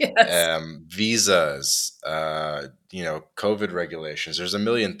 Yes. Visas, COVID regulations. There's a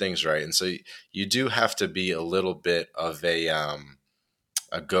million things, right? And so you do have to be a little bit of a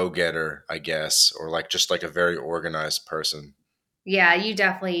go-getter, I guess, or just like a very organized person. Yeah, you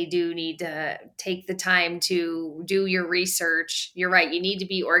definitely do need to take the time to do your research. You're right. You need to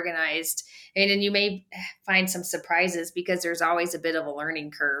be organized. And then you may find some surprises because there's always a bit of a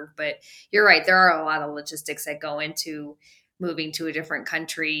learning curve. But you're right. There are a lot of logistics that go into moving to a different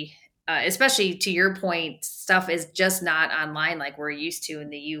country, especially to your point, stuff is just not online like we're used to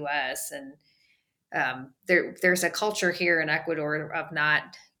in the US. And there's a culture here in Ecuador of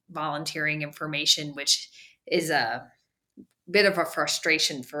not volunteering information, which is a bit of a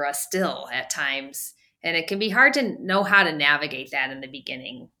frustration for us still at times. And it can be hard to know how to navigate that in the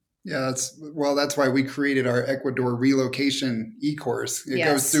beginning. Yeah, that's why we created our Ecuador relocation e-course. It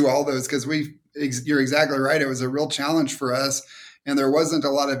goes through all those because you're exactly right. It was a real challenge for us, and there wasn't a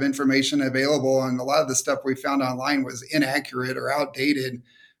lot of information available, and a lot of the stuff we found online was inaccurate or outdated.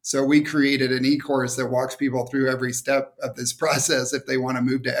 So we created an e-course that walks people through every step of this process if they want to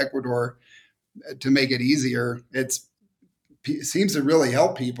move to Ecuador to make it easier. It's seems to really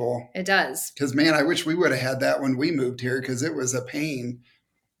help people. It does. Because, man, I wish we would have had that when we moved here because it was a pain.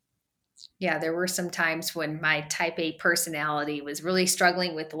 Yeah, there were some times when my type A personality was really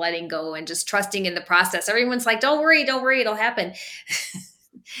struggling with letting go and just trusting in the process. Everyone's like, don't worry, it'll happen.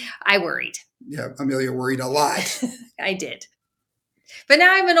 I worried. Yeah, Amelia worried a lot. I did. But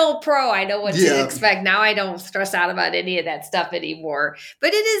now I'm an old pro. I know what to expect. Now I don't stress out about any of that stuff anymore.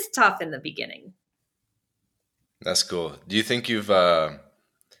 But it is tough in the beginning. That's cool. Do you think you've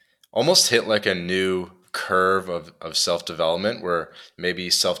almost hit like a new curve of self-development where maybe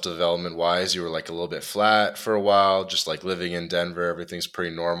self-development wise you were like a little bit flat for a while, just like living in Denver, everything's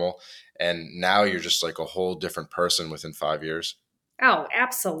pretty normal, and now you're just like a whole different person within 5 years? Oh,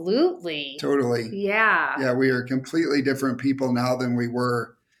 absolutely. Totally. Yeah, we are completely different people now than we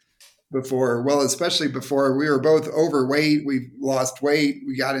were before. Well, especially before, we were both overweight. We lost weight.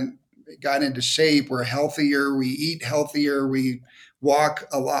 We got into shape. We're healthier. We eat healthier. We walk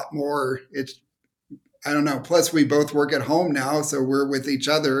a lot more. I don't know. Plus, we both work at home now, so we're with each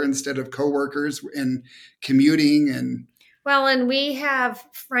other instead of coworkers and commuting. And we have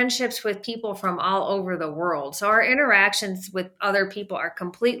friendships with people from all over the world. So our interactions with other people are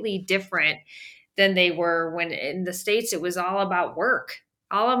completely different than they were when in the States. It was all about work.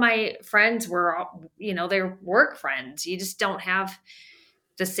 All of my friends were, they're work friends. You just don't have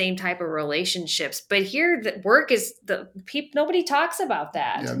the same type of relationships. But here, the work is nobody talks about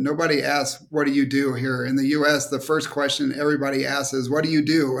that. Yeah, nobody asks, what do you do here? In the US, the first question everybody asks is, what do you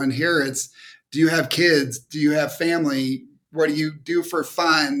do? And here it's, do you have kids? Do you have family? What do you do for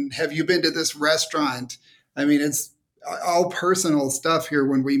fun? Have you been to this restaurant? I mean, it's all personal stuff here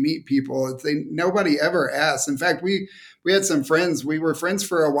when we meet people. Nobody ever asks. In fact, we had some friends. We were friends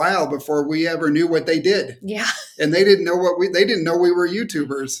for a while before we ever knew what they did. Yeah. And they didn't know they didn't know we were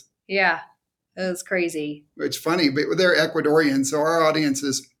YouTubers. Yeah. It was crazy. It's funny, but they're Ecuadorian. So our audience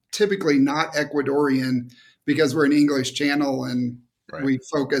is typically not Ecuadorian because we're an English channel and we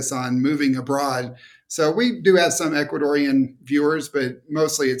focus on moving abroad. So we do have some Ecuadorian viewers, but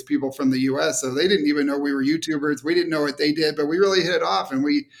mostly it's people from the US. So they didn't even know we were YouTubers. We didn't know what they did, but we really hit it off and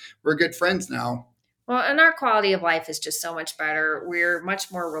we're good friends now. Well, and our quality of life is just so much better. We're much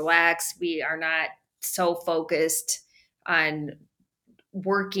more relaxed. We are not so focused on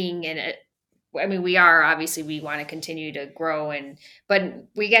working we are, obviously we want to continue to grow but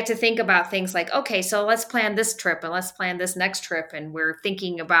we get to think about things like, okay, so let's plan this trip and let's plan this next trip. And we're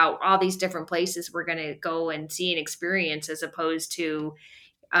thinking about all these different places we're going to go and see and experience, as opposed to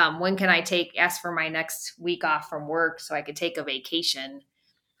when can I ask for my next week off from work so I could take a vacation.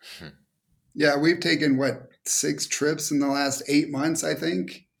 Yeah, we've taken 6 trips in the last 8 months, I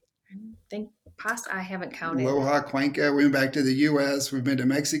think. I haven't counted. Loja, Cuenca. We went back to the U.S. We've been to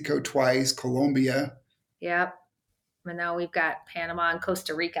Mexico twice, Colombia. Yep. And now we've got Panama and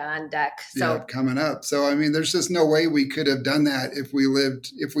Costa Rica on deck. So coming up. So, I mean, there's just no way we could have done that if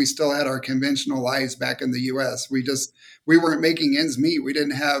we still had our conventional lives back in the U.S. We weren't making ends meet.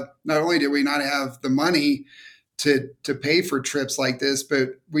 Not only did we not have the money to pay for trips like this, but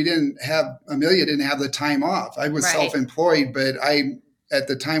Amelia didn't have the time off. I was self-employed, but I at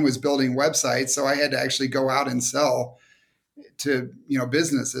the time was building websites. So I had to actually go out and sell to,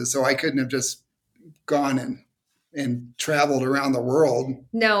 businesses. So I couldn't have just gone and traveled around the world.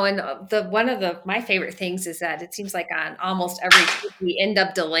 No. And one of my favorite things is that it seems like on almost every trip we end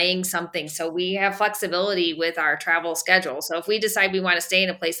up delaying something. So we have flexibility with our travel schedule. So if we decide we want to stay in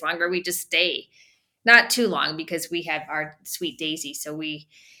a place longer, we just stay. Not too long because we have our sweet Daisy. So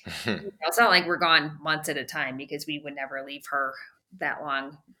it's not like we're gone months at a time because we would never leave her that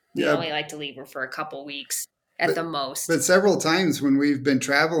long. We only like to leave her for a couple weeks at the most. But several times when we've been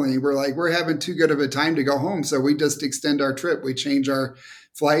traveling, we're having too good of a time to go home. So we just extend our trip. We change our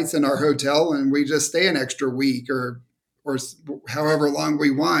flights and our hotel and we just stay an extra week or however long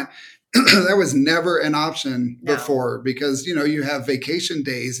we want. That was never an option before because, you have vacation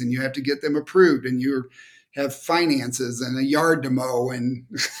days and you have to get them approved and you have finances and a yard to mow and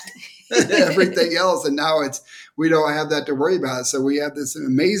everything else. And now we don't have that to worry about. So we have this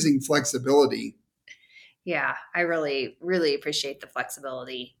amazing flexibility. Yeah, I really, really appreciate the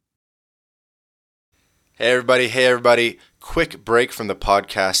flexibility. Hey, everybody. Quick break from the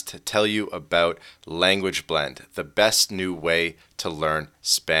podcast to tell you about Language Blend, the best new way to learn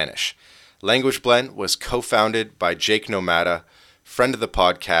Spanish. Language Blend was co-founded by Jake Nomada, friend of the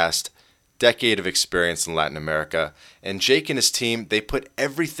podcast, decade of experience in Latin America, and Jake and his team, they put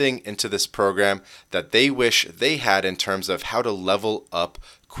everything into this program that they wish they had in terms of how to level up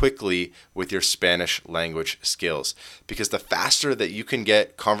quickly with your Spanish language skills. Because the faster that you can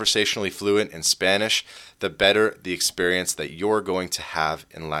get conversationally fluent in Spanish, the better the experience that you're going to have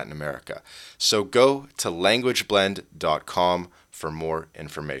in Latin America. So go to languageblend.com for more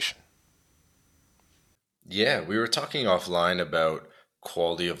information. Yeah, we were talking offline about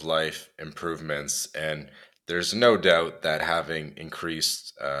quality of life improvements, and there's no doubt that having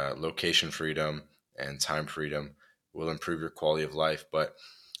increased location freedom and time freedom will improve your quality of life. But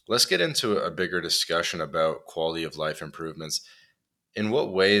let's get into a bigger discussion about quality of life improvements. In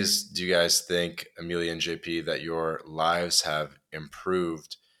what ways do you guys think, Amelia and JP, that your lives have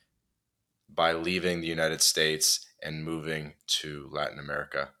improved by leaving the United States and moving to Latin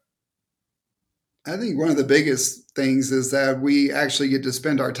America? I think one of the biggest things is that we actually get to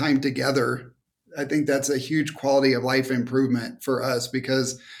spend our time together. I think that's a huge quality of life improvement for us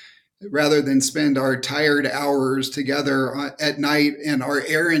because rather than spend our tired hours together at night and our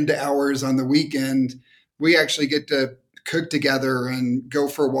errand hours on the weekend, we actually get to cook together and go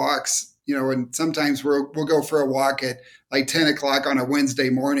for walks. And sometimes we'll go for a walk at like 10 o'clock on a Wednesday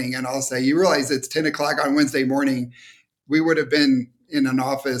morning. And I'll say, you realize it's 10 o'clock on Wednesday morning. We would have been in an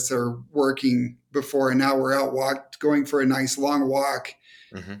office or working before, and now we're out going for a nice long walk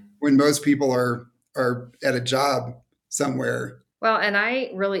when most people are at a job somewhere. Well, and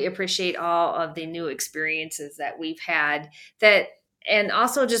I really appreciate all of the new experiences that we've had and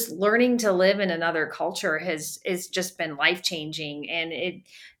also just learning to live in another culture has just been life-changing. And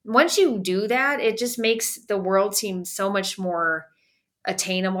once you do that, it just makes the world seem so much more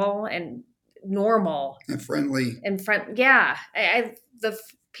attainable and normal and friendly. Yeah. The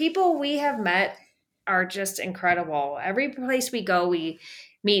people we have met are just incredible. Every place we go, we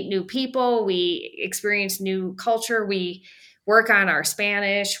meet new people, we experience new culture, we work on our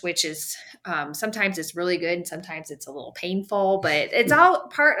Spanish, which is sometimes it's really good and sometimes it's a little painful, but it's all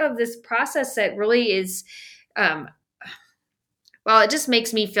part of this process that really is, it just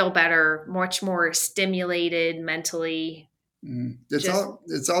makes me feel better, much more stimulated mentally.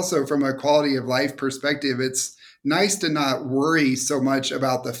 It's also from a quality of life perspective. It's nice to not worry so much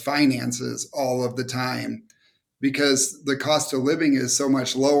about the finances all of the time because the cost of living is so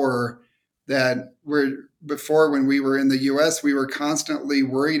much lower that before when we were in the US, we were constantly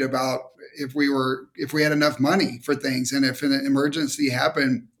worried about if we had enough money for things. And if an emergency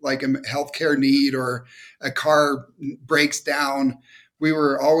happened, like a healthcare need or a car breaks down, we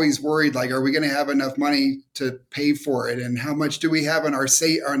were always worried, like, are we going to have enough money to pay for it? And how much do we have on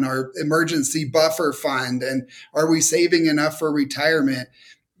our emergency buffer fund? And are we saving enough for retirement?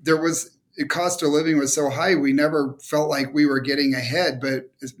 The cost of living was so high, we never felt like we were getting ahead. But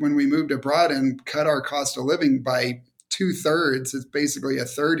when we moved abroad and cut our cost of living by 2/3, it's basically a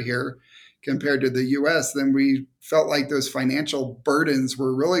third here compared to the US, then we felt like those financial burdens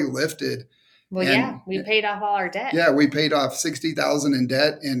were really lifted. Well, we paid off all our debt. Yeah, we paid off $60,000 in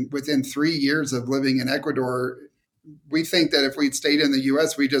debt, and within 3 years of living in Ecuador, we think that if we'd stayed in the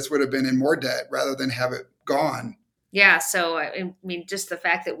US, we just would have been in more debt rather than have it gone. Yeah, so I mean, just the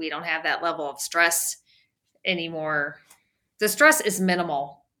fact that we don't have that level of stress anymore. The stress is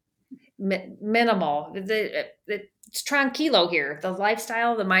minimal. Minimal. It's tranquilo here. The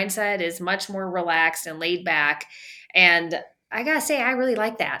lifestyle, the mindset is much more relaxed and laid back. And I gotta say, I really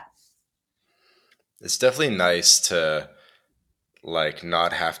like that. It's definitely nice to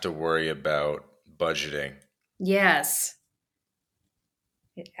not have to worry about budgeting. Yes,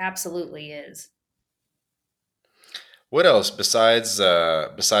 it absolutely is. What else besides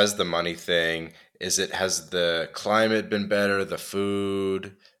the money thing? Has the climate been better? The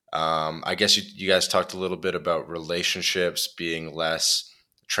food? I guess you guys talked a little bit about relationships being less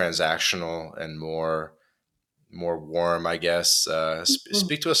transactional and more warm, I guess.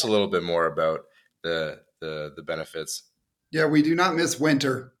 Speak to us a little bit more about the benefits. Yeah, we do not miss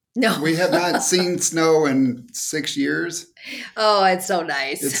winter. No. We have not seen snow in 6 years. Oh, it's so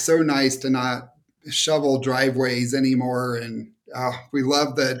nice. It's so nice to not shovel driveways anymore. And we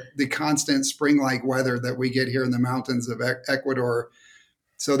love the constant spring-like weather that we get here in the mountains of Ecuador.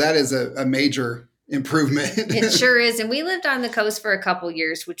 So that is a major improvement. It sure is. And we lived on the coast for a couple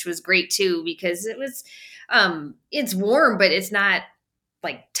years, which was great too, because it was, it's warm, but it's not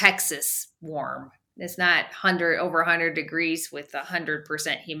like Texas warm. It's not over 100 degrees with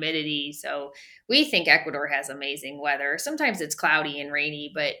 100% humidity. So we think Ecuador has amazing weather. Sometimes it's cloudy and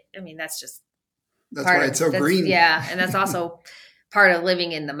rainy, but I mean, that's why it's so green. Yeah. And that's also part of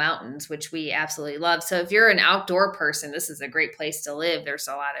living in the mountains, which we absolutely love. So if you're an outdoor person, this is a great place to live. There's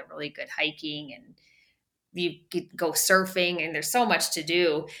a lot of really good hiking, and you could go surfing, and there's so much to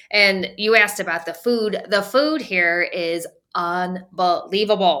do. And you asked about the food. The food here is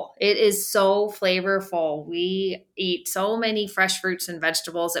unbelievable. It is so flavorful. We eat so many fresh fruits and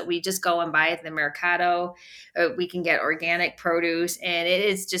vegetables that we just go and buy at the mercado. We can get organic produce, and it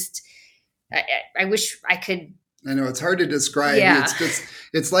is just, I wish I could. I know it's hard to describe. Yeah.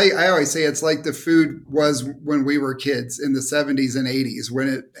 It's like, I always say, it's like the food was when we were kids in the 70s and 80s, when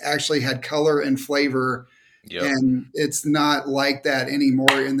it actually had color and flavor. Yep. And it's not like that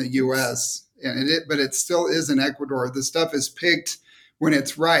anymore in the US. But it still is in Ecuador. The stuff is picked when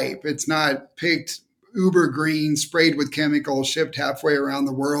it's ripe. It's not picked uber green, sprayed with chemicals, shipped halfway around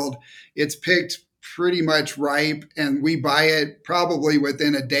the world. It's picked pretty much ripe, and we buy it probably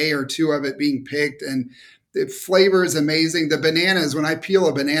within a day or two of it being picked. And the flavor is amazing. The bananas, when I peel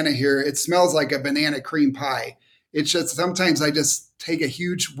a banana here, it smells like a banana cream pie. It's just, sometimes I just take a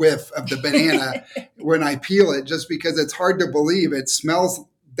huge whiff of the banana when I peel it, just because it's hard to believe it smells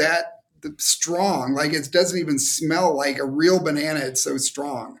that strong. Like, it doesn't even smell like a real banana. It's so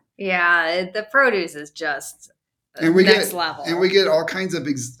strong. Yeah, the produce is just next level. And we get all kinds of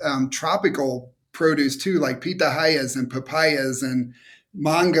tropical produce too, like pitahayas and papayas and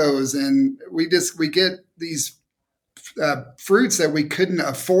mangoes. And we get these fruits that we couldn't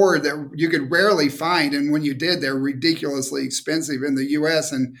afford, that you could rarely find. And when you did, they're ridiculously expensive in the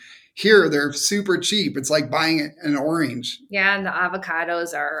US. And here they're super cheap. It's like buying an orange. Yeah, and the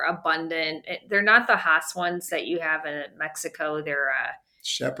avocados are abundant. They're not the Haas ones that you have in Mexico. They're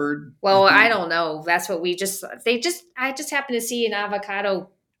Shepherd. Well, I don't know. That's what I just happened to see an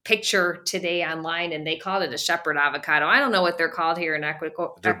avocado picture today online, and they called it a shepherd avocado. I don't know what they're called here in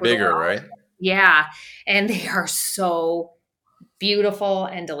Ecuador. They're bigger, right? Yeah. And they are so beautiful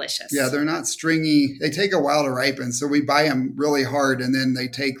and delicious. Yeah, they're not stringy. They take a while to ripen. So we buy them really hard, and then they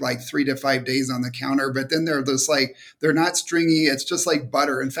take like 3 to 5 days on the counter. But then they're just like, they're not stringy. It's just like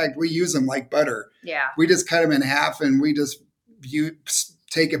butter. In fact, we use them like butter. Yeah. We just cut them in half, and we just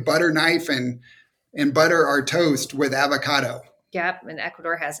take a butter knife and butter our toast with avocado. Yep. And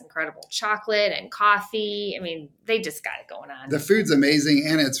Ecuador has incredible chocolate and coffee. I mean, they just got it going on. The food's amazing,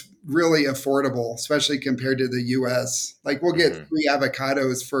 and it's really affordable, especially compared to the US. Like, we'll get 3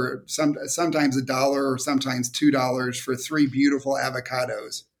 avocados for sometimes $1 or sometimes $2 for 3 beautiful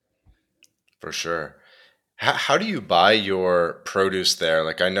avocados. For sure. How do you buy your produce there?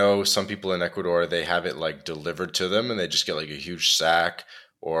 Like, I know some people in Ecuador, they have it like delivered to them, and they just get like a huge sack,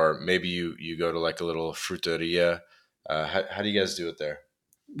 or maybe you go to like a little fruteria. How do you guys do it there?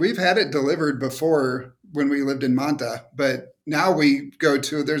 We've had it delivered before when we lived in Manta, but now we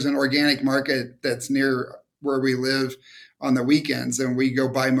there's an organic market that's near where we live on the weekends, and we go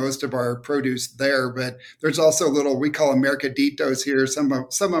buy most of our produce there. But there's also we call them mercaditos here. Some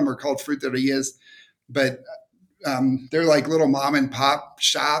of them are called fruterias, but they're like little mom and pop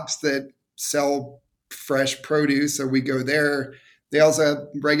shops that sell fresh produce. So we go there. They also have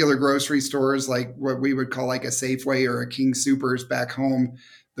regular grocery stores, like what we would call like a Safeway or a King Soopers back home.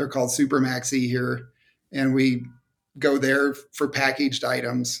 They're called Super Maxi here. And we go there for packaged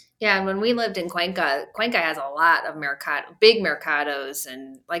items. Yeah, and when we lived in Cuenca has a lot of big mercados,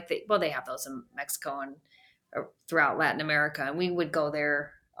 and they have those in Mexico and throughout Latin America. And we would go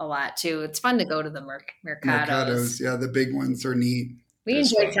there a lot too. It's fun to go to the mercados. Yeah, the big ones are neat. We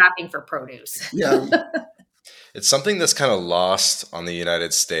enjoy shopping for produce. Yeah. It's something that's kind of lost on the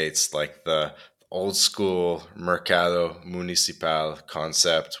United States, like the old school Mercado Municipal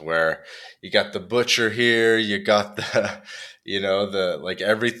concept, where you got the butcher here, you got the, the like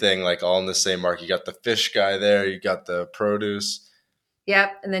everything like all in the same market. You got the fish guy there, you got the produce.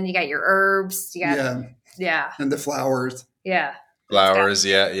 Yep. And then you got your herbs. Yeah. And the flowers. Yeah. Flowers.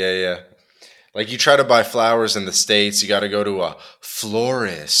 Yeah. Like, you try to buy flowers in the States, you got to go to a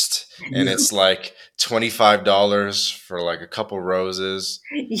florist, and it's like $25 for like a couple roses.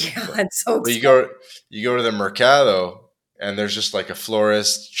 Yeah, that's so expensive. But you go to the Mercado, and there's just like a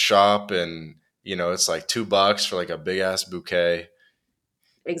florist shop, and it's like $2 for like a big ass bouquet.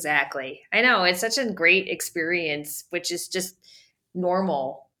 Exactly. I know, it's such a great experience, which is just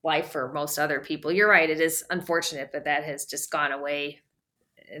normal life for most other people. You're right. It is unfortunate, but that has just gone away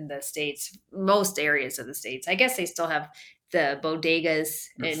in the States, most areas of the States. I guess they still have the bodegas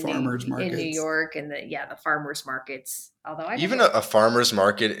in New York, and the farmers markets. Although a farmers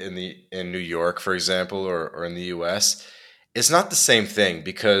market in New York, for example, or in the US, is not the same thing,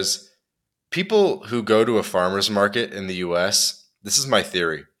 because people who go to a farmers market in the US, this is my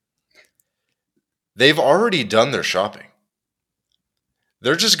theory, they've already done their shopping.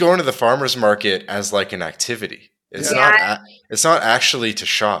 they're just going to the farmers market as like an activity. It's Yeah. Yeah, not it's not actually to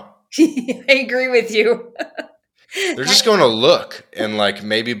shop. I agree with you. They're just going to look and like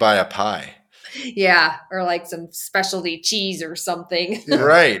maybe buy a pie. Yeah, or like some specialty cheese or something. Yeah.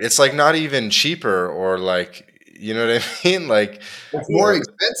 Right. It's like not even cheaper or like, you know what I mean? Like, It's more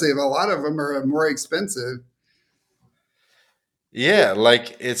expensive. A lot of them are more expensive. yeah,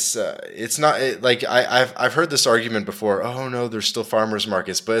 like it's not like I've heard this argument before. Oh no, there's still farmers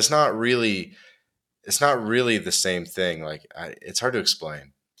markets, but it's not really the same thing. Like it's hard to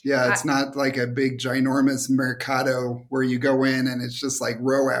explain. Yeah, I, it's not like a big, ginormous mercado where you go in and it's just like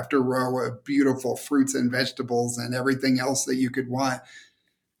row after row of beautiful fruits and vegetables and everything else that you could want.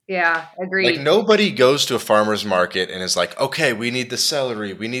 yeah, Like agreed. nobody goes to a farmer's market and is like, okay, we need the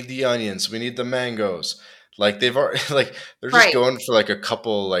celery, we need the onions, we need the mangoes. Like they've already like they're just Right. going for like a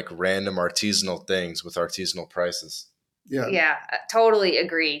couple like random artisanal things with artisanal prices. Yeah. Yeah, totally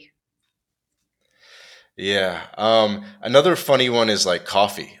agree. Yeah. Another funny one is like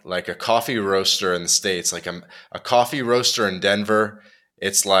coffee, like a coffee roaster in the States, like a coffee roaster in Denver.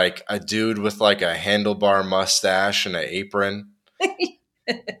 It's like a dude with like a handlebar mustache and an apron,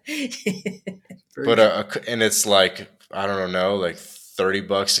 Very but true. and it's like, I don't know, like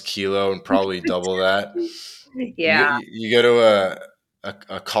 $30 a kilo and probably double that. Yeah, You go to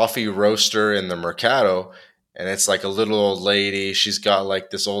a coffee roaster in the Mercado, and it's like a little old lady. She's got like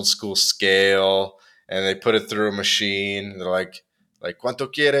this old school scale, and they put it through a machine. They're like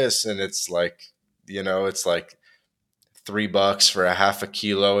cuánto quieres, and it's like, it's like $3 for a half a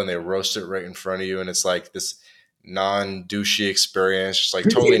kilo, and they roast it right in front of you, and it's like this non douchey experience, just like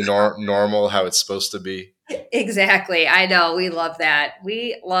totally normal how it's supposed to be. exactly. I know. We love that.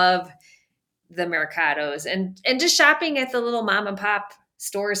 We love the mercados and just shopping at the little mom and pop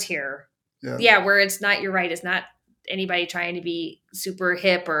stores here. Yeah. Yeah, where it's not, you're right, it's not anybody trying to be super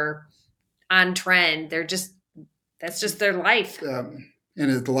hip or on trend. They're just, that's just their life. And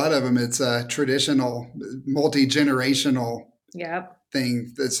a lot of them, it's a traditional, multi-generational Yep.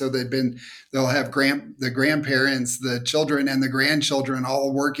 thing. So they'll have the grandparents, the children, and the grandchildren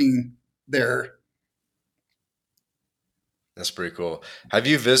all working there. That's pretty cool. Have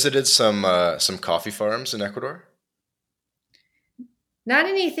you visited some coffee farms in Ecuador? Not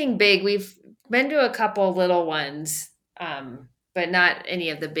anything big. We've been to a couple little ones, but not any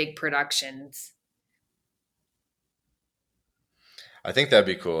of the big productions. I think that'd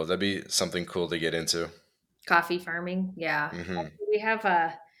be cool. That'd be something cool to get into. Coffee farming, yeah. Hmm. We have We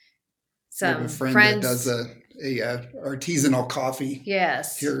have some a friend friends. that does a artisanal coffee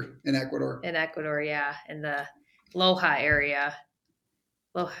Yes, here in Ecuador. in Ecuador, yeah, in the Loja area.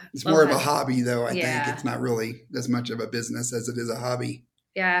 It's more of a Loja. hobby, though. I think Yeah. it's not really as much of a business as it is a hobby.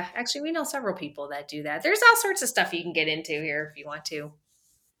 Yeah, actually, we know several people that do that. There's all sorts of stuff you can get into here if you want to.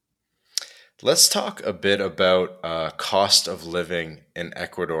 Let's talk a bit about cost of living in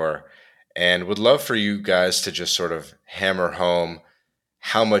Ecuador, and would love for you guys to just sort of hammer home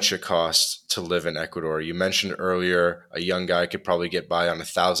how much it costs to live in Ecuador. You mentioned earlier a young guy could probably get by on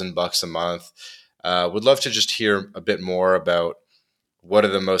 $1,000 a month. Would love to just hear a bit more about what are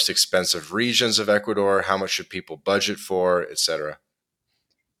the most expensive regions of Ecuador, how much should people budget for, etc.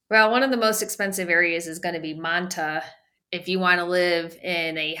 Well, one of the most expensive areas is going to be Manta. If you want to live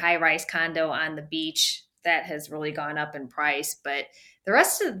in a high-rise condo on the beach, that has really gone up in price. But the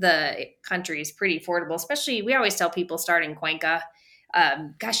rest of the country is pretty affordable, especially we always tell people start in Cuenca.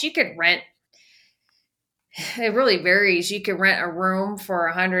 Gosh, you could rent, it really varies. You could rent a room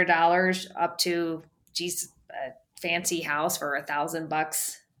for $100 up to, geez, a fancy house for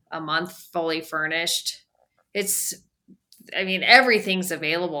 $1,000 a month, fully furnished. It's, I mean, everything's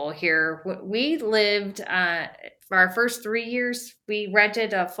available here. We lived for our first 3 years. We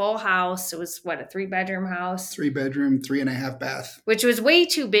rented a full house. It was what, a 3-bedroom house, 3-bedroom, 3.5 bath. which was way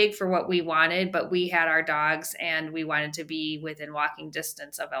too big for what we wanted. But we had our dogs, and we wanted to be within walking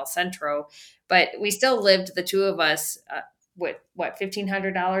distance of El Centro. But we still lived, the two of us, with what,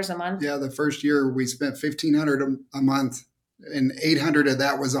 $1,500 a month. Yeah, the first year we spent $1,500 a month, and $800 of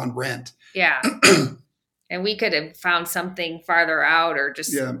that was on rent. Yeah. And we could have found something farther out, or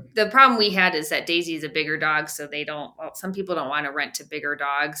just Yeah. the problem we had is that Daisy is a bigger dog. So they don't, well, some people don't want to rent to bigger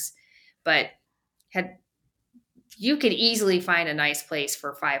dogs, but you could easily find a nice place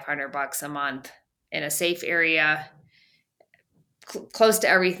for $500 a month in a safe area, close to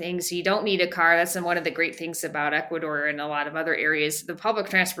everything. So you don't need a car. That's one of the great things about Ecuador and a lot of other areas. The public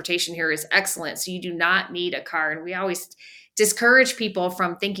transportation here is excellent. So you do not need a car. And we always discourage people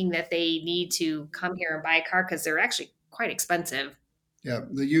from thinking that they need to come here and buy a car because they're actually quite expensive. Yeah,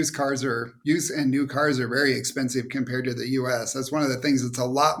 the used and new cars are very expensive compared to the US. That's one of the things that's a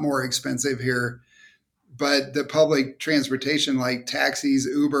lot more expensive here. But the public transportation like taxis,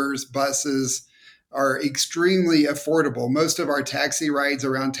 Ubers, buses are extremely affordable. Most of our taxi rides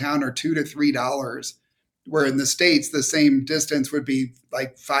around town are $2 to $3, where in the States the same distance would be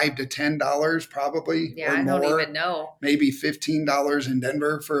like $5 to $10 probably Yeah, or I don't even more. know. Maybe $15 in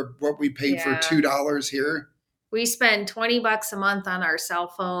Denver for what we paid for Yeah. $2 here. We spend 20 bucks a month on our cell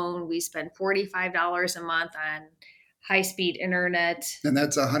phone. We spend $45 a month on high-speed internet. And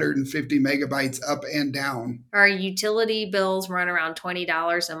that's 150 megabytes up and down. Our utility bills run around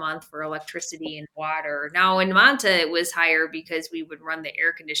 $20 a month for electricity and water. Now in Manta it was higher because we would run the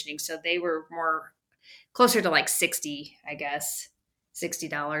air conditioning, so they were more closer to like 60, I guess.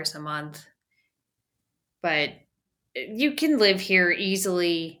 $60 a month. But you can live here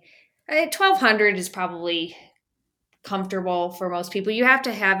easily. 1200 is probably comfortable for most people. You have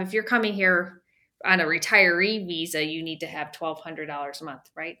to have, if you're coming here on a retiree visa, you need to have $1,200 a month,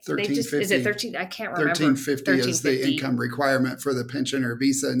 right? They just, is it 13? I can't remember. 1350 is the income requirement for the pensioner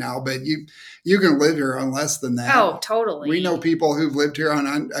visa now, but you can live here on less than that. Oh, totally. We know people who've lived here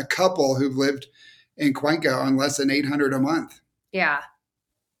on a couple who've lived in Cuenca on less than 800 a month. Yeah.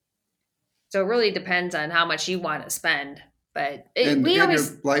 So it really depends on how much you want to spend. But your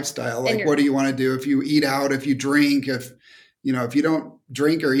lifestyle, like what do you want to do? If you eat out, if you drink, if you don't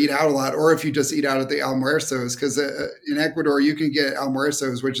drink or eat out a lot, or if you just eat out at the almuerzos, because in Ecuador you can get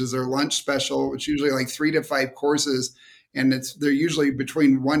almuerzos, which is their lunch special, which is usually like 3 to 5 courses, and they're usually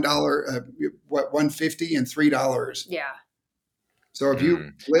between $1, $1.50 and $3. Yeah. So if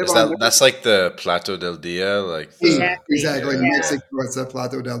you live that's like the plato del dia, like exactly. In Mexico, it's a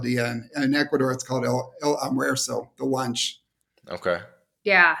plato del dia, and in Ecuador, it's called el almuerzo, the lunch. Okay.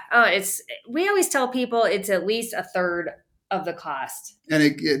 Yeah. Oh, we always tell people it's at least a third of the cost. And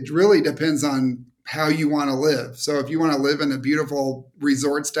it really depends on how you want to live. So if you want to live in a beautiful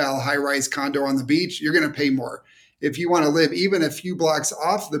resort style high-rise condo on the beach, you're going to pay more. If you want to live even a few blocks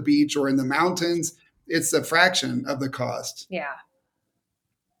off the beach or in the mountains, it's a fraction of the cost. Yeah.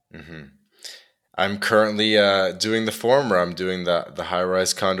 Mm-hmm. I'm currently doing the former. I'm doing the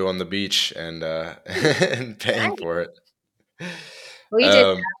high-rise condo on the beach and and paying for it. We did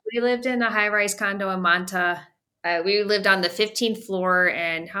that. We lived in a high-rise condo in Manta. We lived on the 15th floor,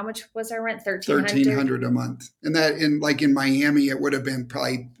 and how much was our rent? $1,300 a month. And that in Miami, it would have been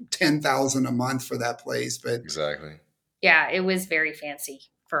probably $10,000 a month for that place. But exactly. Yeah, it was very fancy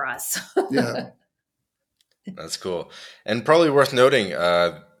for us. Yeah, that's cool, and probably worth noting.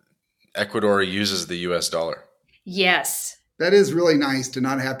 Ecuador uses the U.S. dollar. Yes, that is really nice to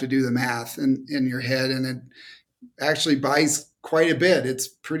not have to do the math in your head, and it actually buys quite a bit. It's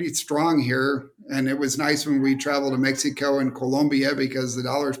pretty strong here. And it was nice when we traveled to Mexico and Colombia because the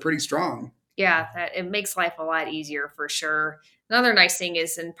dollar is pretty strong. Yeah, it makes life a lot easier for sure. Another nice thing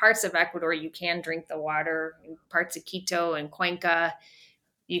is in parts of Ecuador, you can drink the water. In parts of Quito and Cuenca,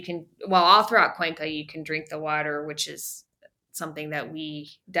 all throughout Cuenca, you can drink the water, which is something that we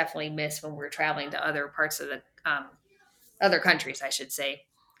definitely miss when we're traveling to other parts of the other countries, I should say.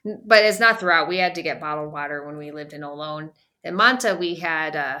 But it's not throughout. We had to get bottled water when we lived in Olón. In Manta, we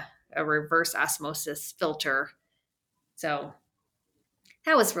had a reverse osmosis filter. So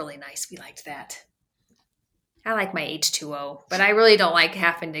that was really nice. We liked that. I like my H2O, but I really don't like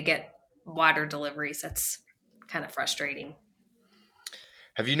having to get water deliveries. That's kind of frustrating.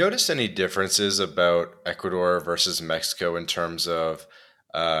 Have you noticed any differences about Ecuador versus Mexico in terms of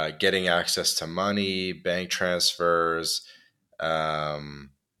getting access to money, bank transfers,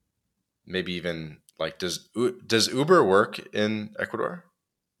 maybe even like does Uber work in Ecuador?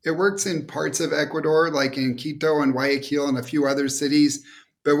 It works in parts of Ecuador, like in Quito and Guayaquil and a few other cities.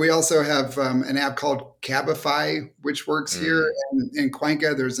 But we also have an app called Cabify, which works here. And in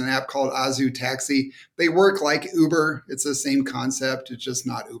Cuenca, there's an app called Azu Taxi. They work like Uber. It's the same concept. It's just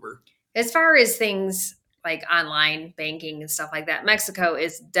not Uber. As far as things like online banking and stuff like that, Mexico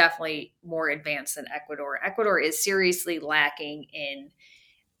is definitely more advanced than Ecuador. Ecuador is seriously lacking in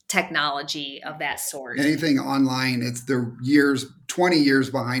technology of that sort. Anything online, it's 20 years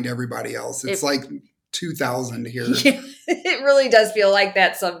behind everybody else. It's like 2000 here. Yeah, it really does feel like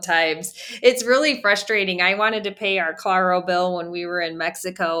that sometimes. It's really frustrating. I wanted to pay our Claro bill when we were in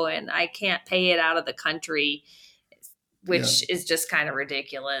Mexico, and I can't pay it out of the country, which is just kind of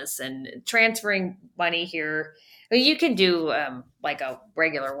ridiculous. And transferring money here, you can do like a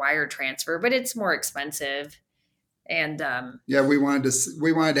regular wire transfer, but it's more expensive. And we wanted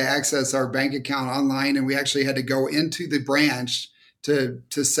to access our bank account online, and we actually had to go into the branch to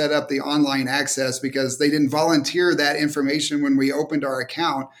set up the online access because they didn't volunteer that information when we opened our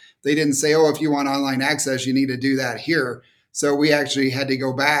account. They didn't say, oh, if you want online access, you need to do that here. So we actually had to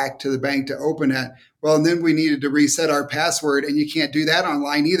go back to the bank to open it. Well, and then we needed to reset our password, and you can't do that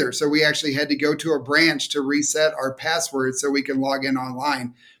online either. So we actually had to go to a branch to reset our password so we can log in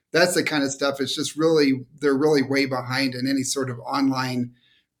online. That's the kind of stuff. It's just really, they're really way behind in any sort of online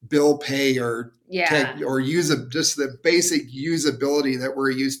bill pay or tech Yeah. or just the basic usability that we're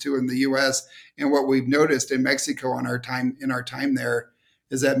used to in the US. And what we've noticed in Mexico in our time there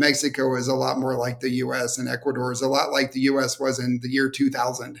is that Mexico is a lot more like the US and Ecuador is a lot like the US was in the year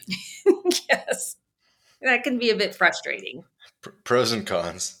 2000. Yes. That can be a bit frustrating. Pros and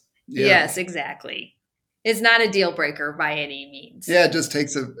cons. Yeah. Yes, exactly. It's not a deal breaker by any means. Yeah, it just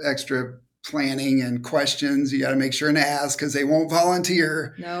takes an extra planning and questions. You got to make sure and ask because they won't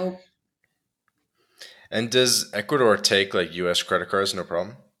volunteer. No. And does Ecuador take like US credit cards, no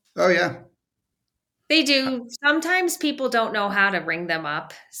problem? Oh, yeah. They do. Sometimes people don't know how to ring them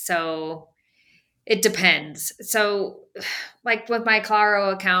up. So it depends. So, like with my Claro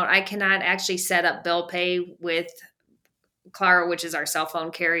account, I cannot actually set up bill pay with Claro, which is our cell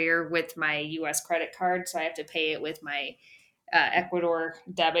phone carrier, with my US credit card. So I have to pay it with my Ecuador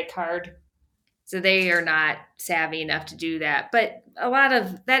debit card. So they are not savvy enough to do that. But a lot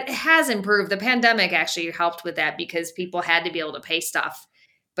of that has improved. The pandemic actually helped with that because people had to be able to pay stuff,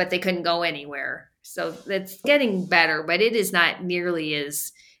 but they couldn't go anywhere. So it's getting better, but it is not nearly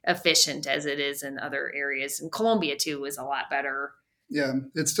as efficient as it is in other areas. And Colombia, too, is a lot better. Yeah,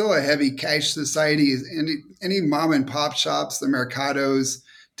 it's still a heavy cash society. Any mom and pop shops, the mercados,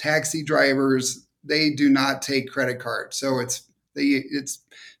 taxi drivers, they do not take credit cards. So it's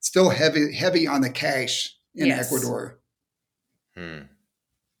still heavy on the cash in Yes. Ecuador. Do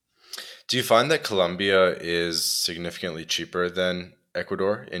you find that Colombia is significantly cheaper than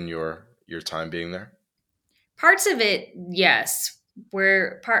Ecuador in your time being there? Parts of it, yes.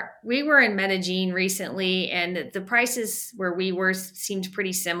 We were in Medellin recently, and the prices where we were seemed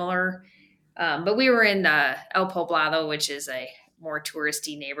pretty similar. But we were in El Poblado, which is a more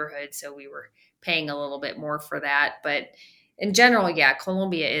touristy neighborhood, so we were paying a little bit more for that. But in general, yeah,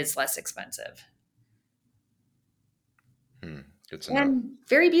 Colombia is less expensive. Good to know. And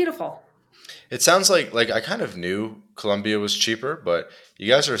very beautiful. It sounds like I kind of knew Colombia was cheaper, but you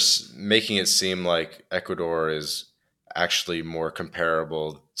guys are making it seem like Ecuador is actually more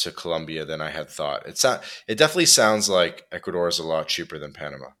comparable to Colombia than I had thought. It definitely sounds like Ecuador is a lot cheaper than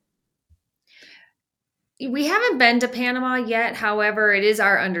Panama. We haven't been to Panama yet. However, it is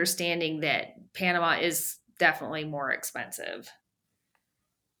our understanding that Panama is definitely more expensive.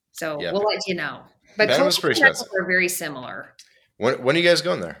 So Yeah. we'll let you know. But Panama's pretty expensive. are very similar. When are you guys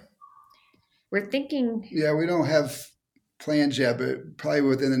going there? We're thinking, Yeah, we don't have plans yet, but probably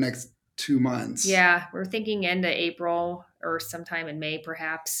within the next 2 months. yeah, we're thinking end of April or sometime in May,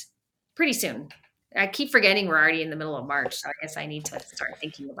 perhaps. Pretty soon. I keep forgetting we're already in the middle of March, so I guess I need to start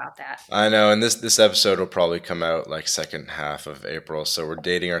thinking about that. I know, and this episode will probably come out like second half of April, so we're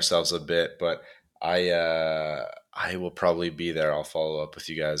dating ourselves a bit. But I will probably be there. I'll follow up with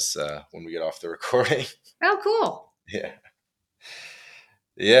you guys when we get off the recording. Oh, cool. Yeah.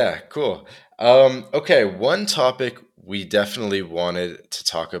 Yeah, cool. Okay, one topic we definitely wanted to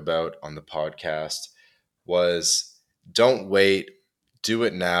talk about on the podcast was don't wait, do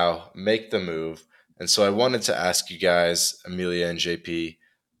it now, make the move. And so I wanted to ask you guys, Amelia and JP,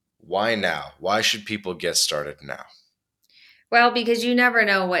 why now? Why should people get started now? Well, because you never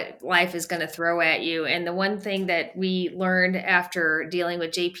know what life is going to throw at you. And the one thing that we learned after dealing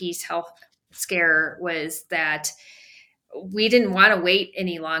with JP's health scare was that we didn't want to wait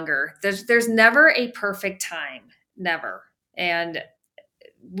any longer. There's never a perfect time, never. And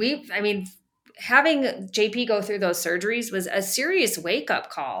having JP go through those surgeries was a serious wake-up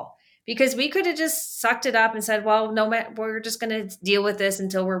call because we could have just sucked it up and said, well, no matter, we're just going to deal with this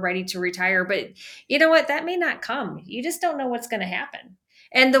until we're ready to retire. But you know what? That may not come. You just don't know what's going to happen.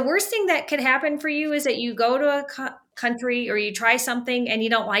 And the worst thing that could happen for you is that you go to a country or you try something and you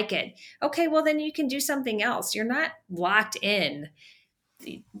don't like it. Okay, well, then you can do something else. You're not locked in.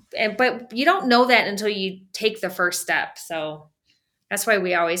 But you don't know that until you take the first step. So that's why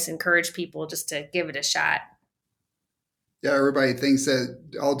we always encourage people just to give it a shot. Yeah, everybody thinks that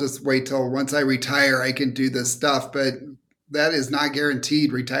I'll just wait till once I retire, I can do this stuff. But that is not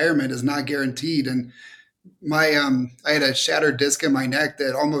guaranteed. Retirement is not guaranteed. And I had a shattered disc in my neck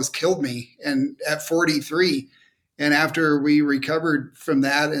that almost killed me, and at 43. And after we recovered from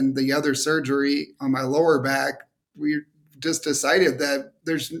that and the other surgery on my lower back, we just decided that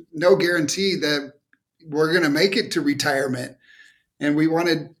there's no guarantee that we're going to make it to retirement. and we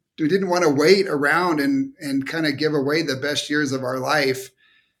didn't want to wait around and kind of give away the best years of our life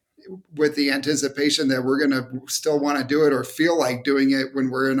with the anticipation that we're going to still want to do it or feel like doing it when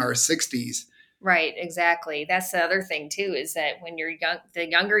we're in our 60s. Right, exactly. That's the other thing too, is that when you're young, the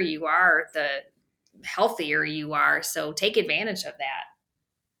younger you are, the healthier you are. So take advantage of that.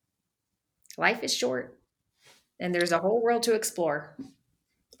 Life is short and there's a whole world to explore.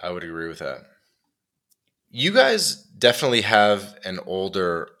 I would agree with that. You guys definitely have an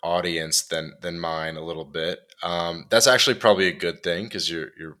older audience than mine a little bit. That's actually probably a good thing because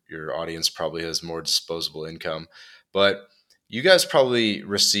your audience probably has more disposable income. But you guys probably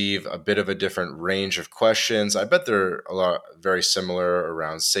receive a bit of a different range of questions. I bet they're a lot very similar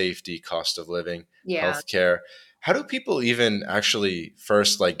around safety, cost of living, Yeah. healthcare. How do people even actually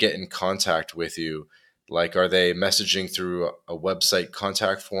first like get in contact with you? Like, are they messaging through a website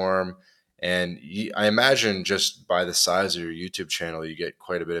contact form? And I imagine just by the size of your YouTube channel, you get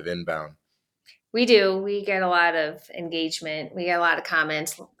quite a bit of inbound. We do. We get a lot of engagement. We get a lot of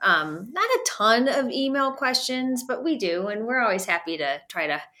comments. Not a ton of email questions, but we do, and we're always happy to try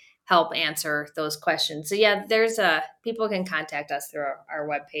to help answer those questions. So yeah, there's people can contact us through our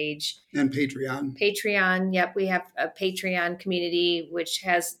webpage and Patreon. Patreon. Yep, we have a Patreon community,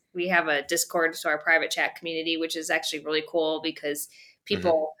 we have a Discord, so our private chat community, which is actually really cool because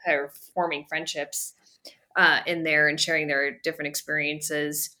people are forming friendships in there and sharing their different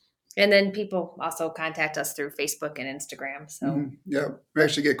experiences. And then people also contact us through Facebook and Instagram. So yeah, we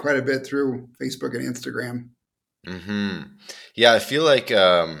actually get quite a bit through Facebook and Instagram. Yeah, I feel like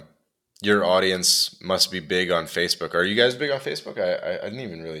your audience must be big on Facebook. Are you guys big on Facebook? I didn't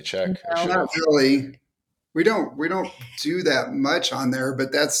even really check. No, Not really. We don't do that much on there,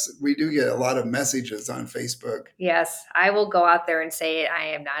 but we do get a lot of messages on Facebook. Yes, I will go out there and say it. I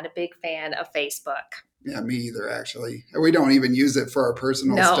am not a big fan of Facebook. Yeah, me either, actually. We don't even use it for our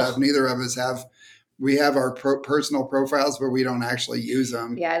personal stuff. Neither of us have. We have our personal profiles, but we don't actually use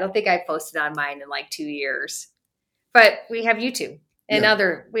them. Yeah, I don't think I've posted on mine in like 2 years. But we have YouTube and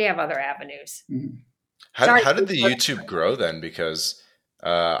we have other avenues. Mm-hmm. How did the YouTube grow then? Because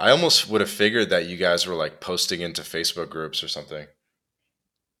I almost would have figured that you guys were like posting into Facebook groups or something.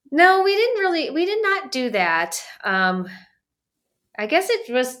 No, we did not do that. I guess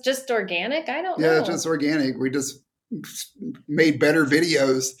it was just organic. I don't know. Yeah, just organic. We just made better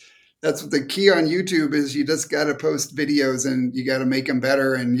videos. That's what the key on YouTube is. You just got to post videos and you got to make them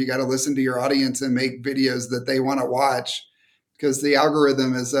better, and you got to listen to your audience and make videos that they want to watch, because the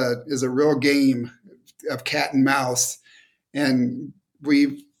algorithm is a real game of cat and mouse, and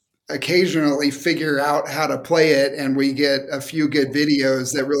we occasionally figure out how to play it, and we get a few good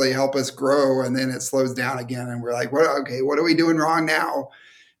videos that really help us grow, and then it slows down again, and we're like, what are we doing wrong now?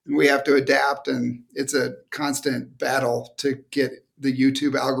 And we have to adapt, and it's a constant battle to get the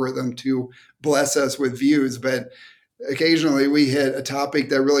YouTube algorithm to bless us with views. But occasionally we hit a topic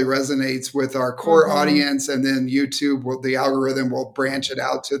that really resonates with our core audience, and then the algorithm will branch it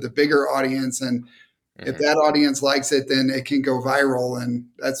out to the bigger audience, and if that audience likes it, then it can go viral. And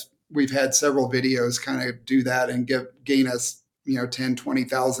we've had several videos kind of do that and gain us 10,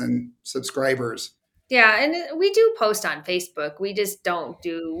 20,000 subscribers. Yeah, and we do post on Facebook. We just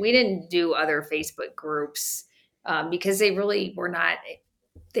we didn't do other Facebook groups because they really were not,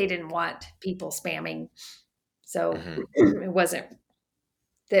 they didn't want people spamming. So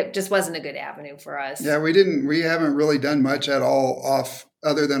that just wasn't a good avenue for us. Yeah, we haven't really done much at all off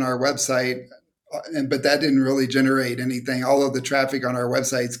other than our website. But that didn't really generate anything. All of the traffic on our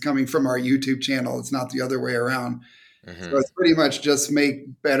website is coming from our YouTube channel. It's not the other way around. So it's pretty much just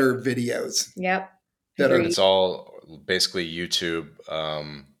make better videos. Yep. It's all basically YouTube,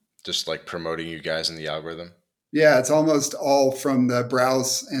 just like promoting you guys in the algorithm. Yeah, it's almost all from the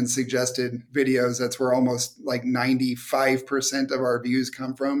browse and suggested videos. That's where almost like 95% of our views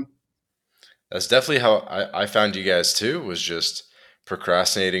come from. That's definitely how I found you guys too, was just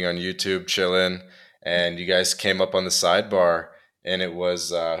procrastinating on YouTube, chilling, and you guys came up on the sidebar, and it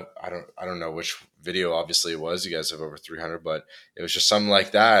was I don't know which video obviously it was. You guys have over 300, but it was just something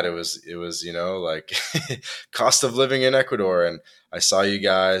like that. It was like cost of living in Ecuador, and I saw you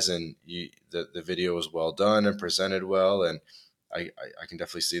guys, and the video was well done and presented well, and I can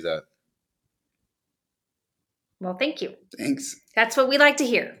definitely see that. Well, thank you. Thanks. That's what we like to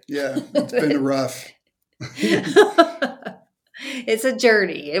hear. Yeah, it's been rough. It's a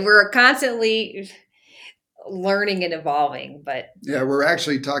journey, and we're constantly learning and evolving. But yeah, we're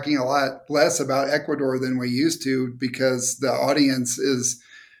actually talking a lot less about Ecuador than we used to, because the audience is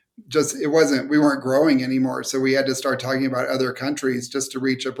we weren't growing anymore. So we had to start talking about other countries just to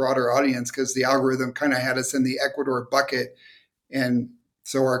reach a broader audience, because the algorithm kind of had us in the Ecuador bucket. And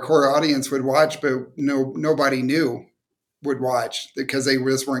so our core audience would watch, but nobody new would watch because they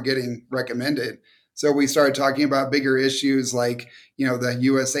just weren't getting recommended. So we started talking about bigger issues like, the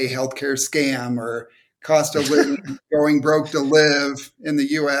USA healthcare scam or cost of living, going broke to live in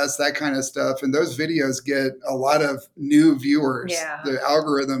the US, that kind of stuff. And those videos get a lot of new viewers. Yeah. The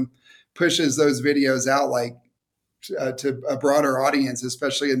algorithm pushes those videos out like to a broader audience,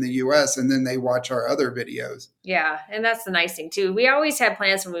 especially in the US, and then they watch our other videos. Yeah, and that's the nice thing too. We always had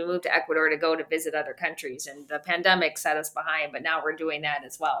plans when we moved to Ecuador to go to visit other countries, and the pandemic set us behind, but now we're doing that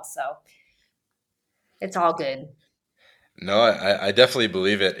as well. So it's all good. No, I definitely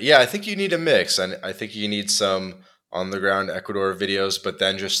believe it. Yeah, I think you need a mix. And I think you need some on the ground Ecuador videos, but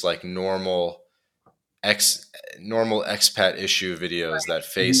then just like ex normal expat issue videos that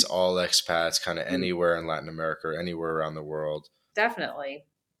face Mhm. all expats kind of anywhere in Latin America or anywhere around the world. Definitely.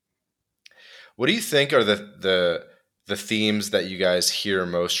 What do you think are the themes that you guys hear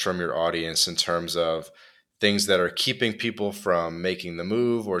most from your audience in terms of things that are keeping people from making the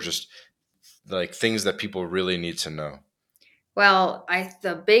move or just like things that people really need to know? Well,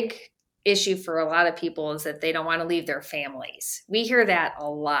 the big issue for a lot of people is that they don't want to leave their families. We hear that a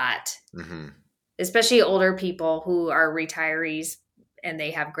lot, Hmm. especially older people who are retirees and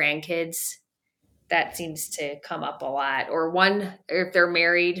they have grandkids. That seems to come up a lot. Or if they're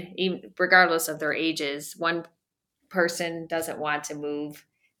married, even regardless of their ages, one person doesn't want to move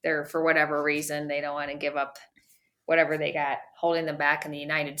there for whatever reason. They don't want to give up whatever they got holding them back in the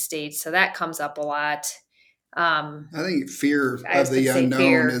United States. So that comes up a lot. I think fear I of was going the to say unknown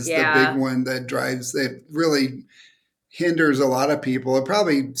fear. is the big Yeah. one that really hinders a lot of people. It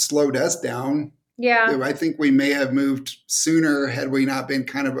probably slowed us down. Yeah. I think we may have moved sooner had we not been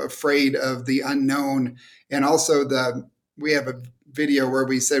kind of afraid of the unknown. And also we have a video where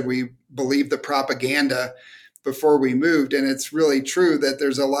we said we believe the propaganda before we moved. And it's really true that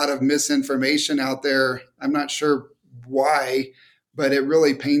there's a lot of misinformation out there. I'm not sure why, but it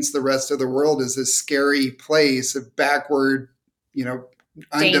really paints the rest of the world as a scary place, a backward, you know,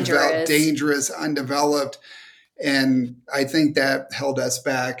 undeveloped, Dangerous. dangerous, undeveloped. And I think that held us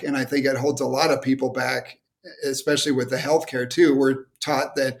back. And I think it holds a lot of people back, especially with the healthcare too. We're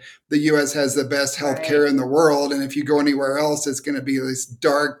taught that the US has the best healthcare Right. in the world. And if you go anywhere else, it's going to be this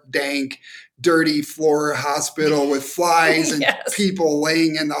dark, dank, dirty floor hospital with flies and Yes. people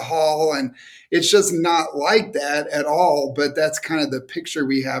laying in the hall. And it's just not like that at all. But that's kind of the picture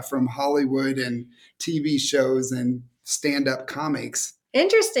we have from Hollywood and TV shows and stand up comics.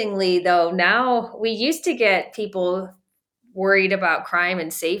 Interestingly, though, now we used to get people worried about crime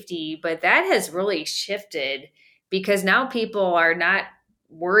and safety, but that has really shifted because now people are not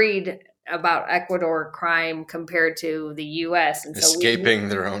worried about Ecuador crime compared to the US. And so Escaping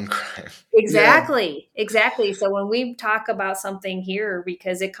their own crime. Yeah. exactly. So when we talk about something here,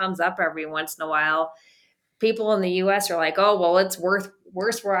 because it comes up every once in a while, people in the US are like, oh, well, it's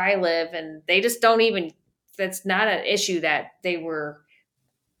worse where I live. And they just don't even, that's not an issue that they were.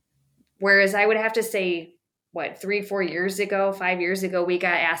 Whereas I would have to say, what, 3, 4 years ago, 5 years ago, we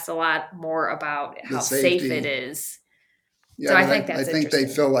got asked a lot more about The how safe it safety. is. Yeah, So I but think I that's think they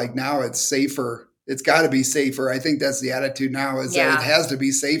interesting. feel like now it's safer. It's got to be safer. I think that's the attitude now is that it Yeah. has to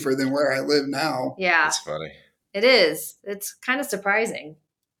be safer than where I live now. Yeah, That's funny. it is. It's kind of surprising,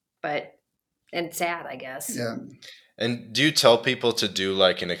 and sad, I guess. Yeah. And do you tell people to do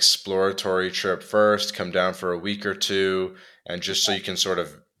like an exploratory trip first, come down for a week or two, and just so you can sort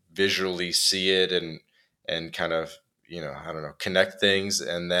of visually see it and kind of, I don't know, connect things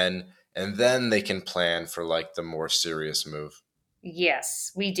and then they can plan for like the more serious move.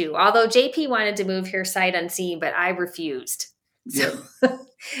 Yes, we do. Although JP wanted to move here sight unseen, but I refused. So Yep.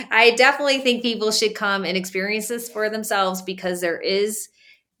 I definitely think people should come and experience this for themselves because there is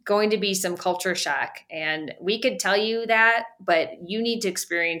going to be some culture shock. And we could tell you that, but you need to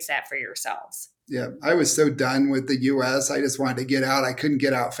experience that for yourselves. Yeah. I was so done with the US. I just wanted to get out. I couldn't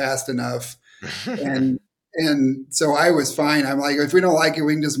get out fast enough. And so I was fine. I'm like, if we don't like it,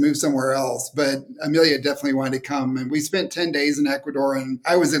 we can just move somewhere else. But Amelia definitely wanted to come. And we spent 10 days in Ecuador and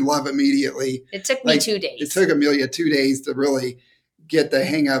I was in love immediately. It took me Like 2 days. it took Amelia 2 days to really get the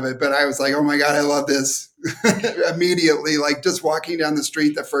hang of it. But I was like, oh my God, I love this immediately. Like just walking down the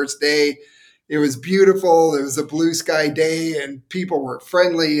street the first day, it was beautiful. It was a blue sky day and people were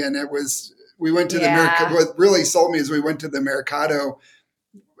friendly. And we went to the Mercado. What really sold me is we went to the Mercado.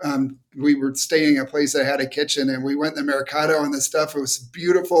 We were staying in a place that had a kitchen and we went to the Mercado and the stuff was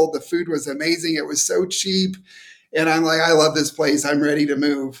beautiful. The food was amazing. It was so cheap. And I'm like, I love this place. I'm ready to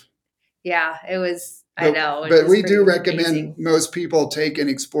move. Yeah, it was, But, I know. but we do pretty recommend amazing. most people take an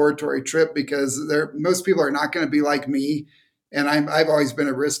exploratory trip because most people are not going to be like me. And I've always been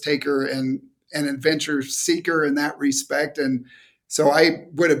a risk taker and an adventure seeker in that respect. And so I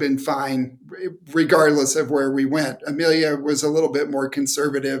would have been fine regardless of where we went. Amelia was a little bit more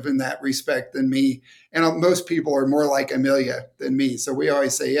conservative in that respect than me. And most people are more like Amelia than me. So we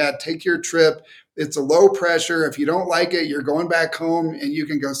always say, yeah, take your trip. It's a low pressure. If you don't like it, you're going back home and you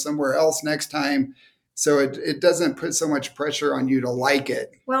can go somewhere else next time. So it doesn't put so much pressure on you to like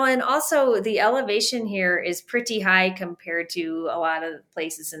it. Well, and also the elevation here is pretty high compared to a lot of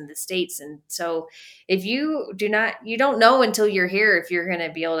places in the States. And so if you you don't know until you're here if you're going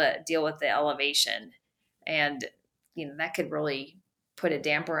to be able to deal with the elevation. And, that could really put a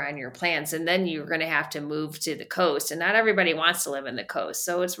damper on your plans. And then you're going to have to move to the coast. And not everybody wants to live in the coast.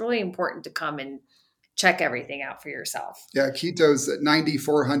 So it's really important to come and check everything out for yourself. Yeah, Quito's at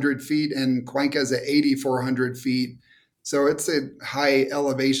 9,400 feet and Cuenca's at 8,400 feet. So it's a high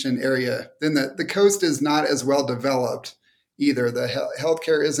elevation area. Then the coast is not as well developed either. The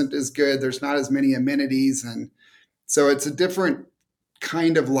healthcare isn't as good. There's not as many amenities. And so it's a different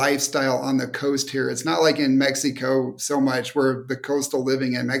kind of lifestyle on the coast here. It's not like in Mexico so much, where the coastal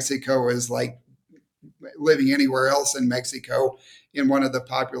living in Mexico is like living anywhere else in Mexico in one of the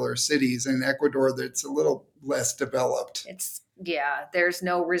popular cities. In Ecuador, that's a little less developed. There's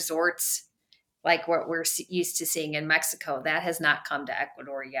no resorts like what we're used to seeing in Mexico. That has not come to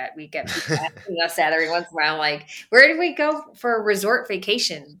Ecuador yet. We get people asking us that every once in a while, like, where do we go for a resort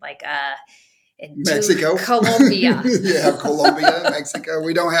vacation? Like, in Mexico, Colombia. Yeah, Colombia, Mexico.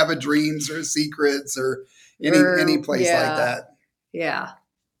 We don't have a Dreams or Secrets or any place like that. Yeah.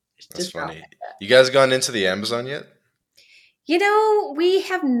 That's funny. You guys gone into the Amazon yet? We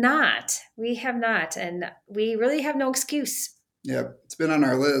have not. And we really have no excuse. Yeah, it's been on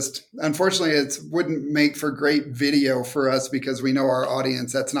our list. Unfortunately, it wouldn't make for great video for us because we know our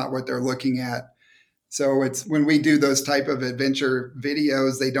audience, that's not what they're looking at. So it's when we do those type of adventure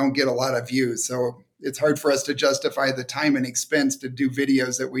videos, they don't get a lot of views. So it's hard for us to justify the time and expense to do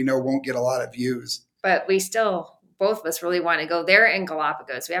videos that we know won't get a lot of views. But we still, both of us really want to go there in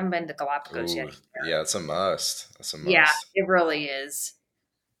Galapagos. We haven't been to Galapagos yet. Yeah, it's a must. Yeah, it really is.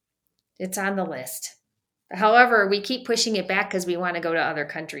 It's on the list. However, we keep pushing it back because we want to go to other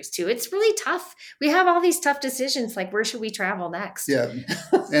countries too. It's really tough. We have all these tough decisions, like where should we travel next? Yeah.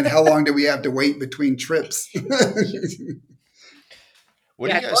 And how long do we have to wait between trips?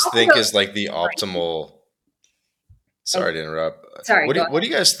 What do you guys think is like the optimal? Sorry to interrupt. Sorry. What do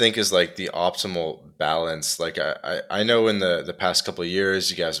you guys think is like the optimal balance? Like I know in the past couple of years,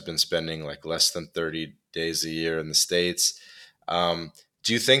 you guys have been spending like less than 30 days a year in the States.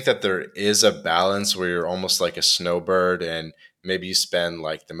 Do you think that there is a balance where you're almost like a snowbird and maybe you spend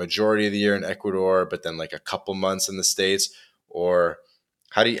like the majority of the year in Ecuador, but then like a couple months in the States? Or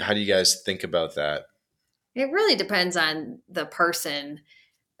how do you guys think about that? It really depends on the person.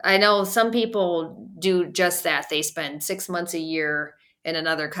 I know some people do just that. They spend 6 months a year in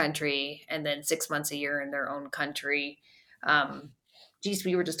another country and then 6 months a year in their own country.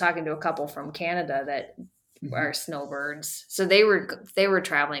 We were just talking to a couple from Canada that are snowbirds. So they were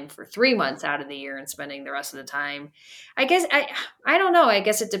traveling for 3 months out of the year and spending the rest of the time. I guess I don't know. I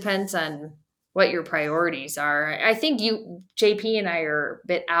guess it depends on what your priorities are. I think JP and I are a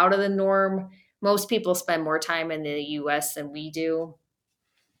bit out of the norm. Most people spend more time in the US than we do.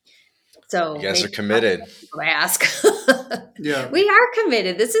 So you guys are committed. Ask. Yeah, we are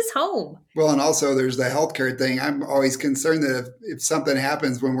committed. This is home. Well, and also there's the healthcare thing. I'm always concerned that if something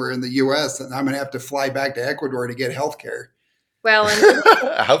happens when we're in the U.S., then I'm going to have to fly back to Ecuador to get healthcare. Well,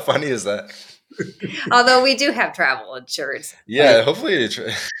 how funny is that? Although we do have travel insurance. Yeah, hopefully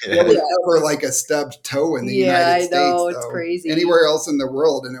cover like a stubbed toe in the United States. Yeah, I know, it's crazy. Anywhere else in the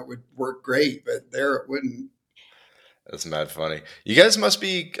world, and it would work great, but there it wouldn't. That's mad funny. You guys must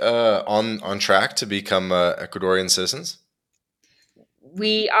be on track to become Ecuadorian citizens.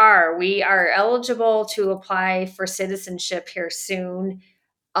 We are eligible to apply for citizenship here soon,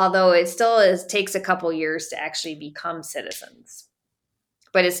 although it still takes a couple years to actually become citizens.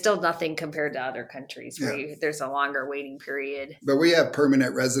 But it's still nothing compared to other countries where there's a longer waiting period. But we have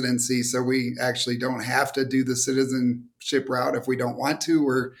permanent residency, so we actually don't have to do the citizenship route if we don't want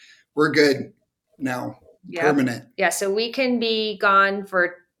to. We're good now. Yep. Permanent. Yeah, so we can be gone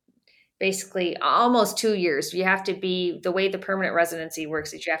for basically almost 2 years. You have to be, the way the permanent residency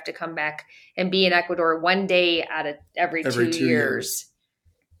works is you have to come back and be in Ecuador 1 day out of every 2 years.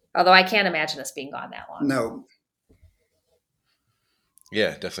 Although I can't imagine us being gone that long. No.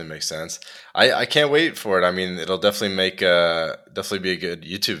 Yeah, definitely makes sense. I can't wait for it. I mean, it'll definitely be a good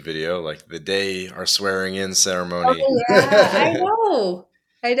YouTube video, like the day our swearing in ceremony. Oh, yeah,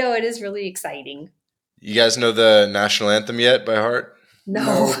 I know. It is really exciting. You guys know the national anthem yet by heart?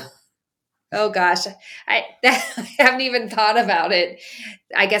 No. Oh gosh, I haven't even thought about it.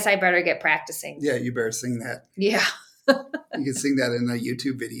 I guess I better get practicing. Yeah, you better sing that. Yeah. You can sing that in a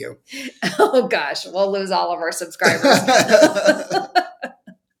YouTube video. Oh gosh, we'll lose all of our subscribers.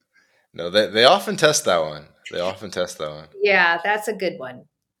 No, they often test that one. Yeah, that's a good one.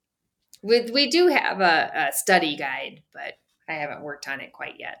 We do have a study guide, but I haven't worked on it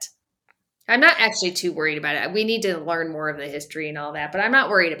quite yet. I'm not actually too worried about it. We need to learn more of the history and all that, but I'm not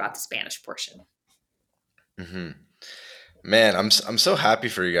worried about the Spanish portion. Mm-hmm. Man, I'm so happy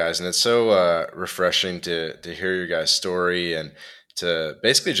for you guys, and it's so refreshing to hear your guys' story and to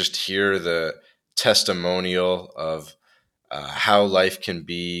basically just hear the testimonial of how life can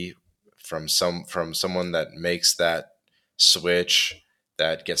be from someone that makes that switch,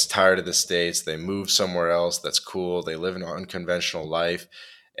 that gets tired of the States, they move somewhere else that's cool, they live an unconventional life,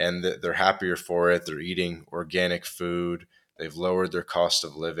 and they're happier for it. They're eating organic food, they've lowered their cost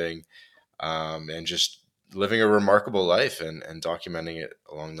of living, and just living a remarkable life and documenting it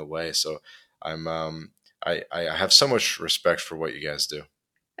along the way. So I have so much respect for what you guys do.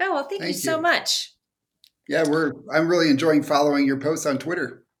 Oh, well, thank you so much. Yeah, I'm really enjoying following your posts on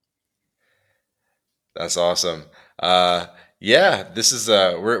Twitter. That's awesome. Yeah, this is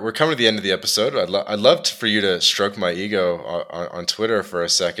we're coming to the end of the episode. I'd love for you to stroke my ego on Twitter for a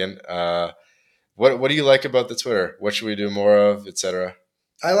second. What do you like about the Twitter? What should we do more of, etc.?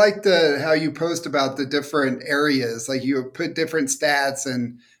 I like how you post about the different areas. Like you put different stats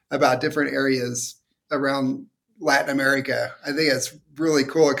and about different areas around Latin America. I think it's really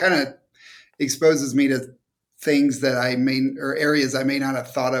cool. It kind of exposes me to things that areas I may not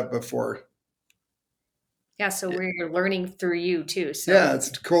have thought of before. Yeah, so we're learning through you too. So yeah,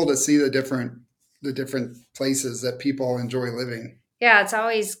 it's cool to see the different places that people enjoy living. Yeah, it's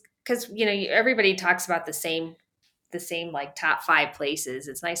always because everybody talks about the same like top 5 places.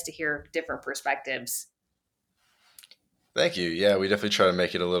 It's nice to hear different perspectives. Thank you. Yeah, we definitely try to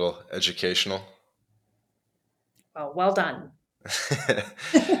make it a little educational. Well done.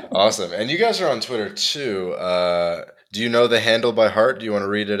 Awesome. And you guys are on Twitter too. Do you know the handle by heart? Do you want to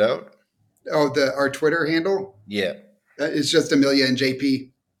read it out? Oh, our Twitter handle? Yeah. It's just Amelia and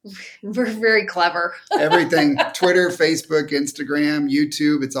JP. We're very clever. Everything. Twitter, Facebook, Instagram,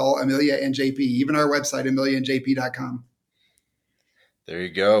 YouTube. It's all Amelia and JP. Even our website, ameliaandjp.com. There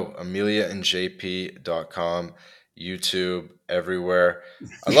you go. ameliaandjp.com. YouTube, everywhere.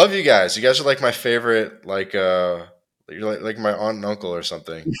 I love you guys. You guys are like my favorite, you're like my aunt and uncle or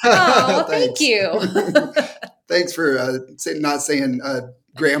something. Oh, thank you. Thanks for not saying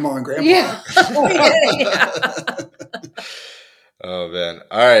grandma and grandpa. Yeah. Yeah. Oh man!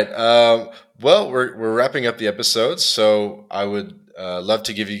 All right. Well, we're wrapping up the episode, so I would love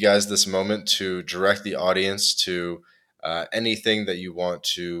to give you guys this moment to direct the audience to anything that you want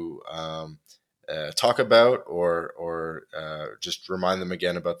to talk about, or just remind them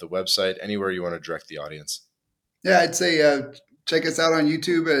again about the website. Anywhere you want to direct the audience. Yeah, I'd say check us out on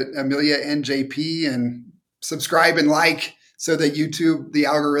YouTube at Amelia and JP, and subscribe and like so that YouTube, the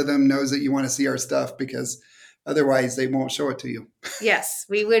algorithm, knows that you want to see our stuff, because otherwise they won't show it to you. Yes,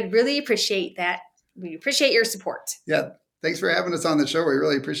 we would really appreciate that. We appreciate your support. Yeah. Thanks for having us on the show. We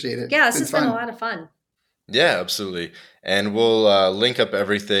really appreciate it. Yeah, this has been a lot of fun. Yeah, absolutely. And we'll link up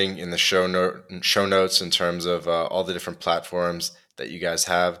everything in the show notes in terms of all the different platforms that you guys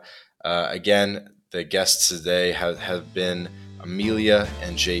have. Again, the guests today have been Amelia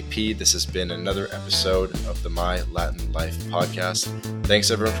and JP. This has been another episode of the My Latin Life podcast.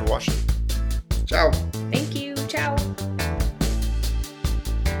 Thanks everyone for watching. Ciao. Thank you. Ciao.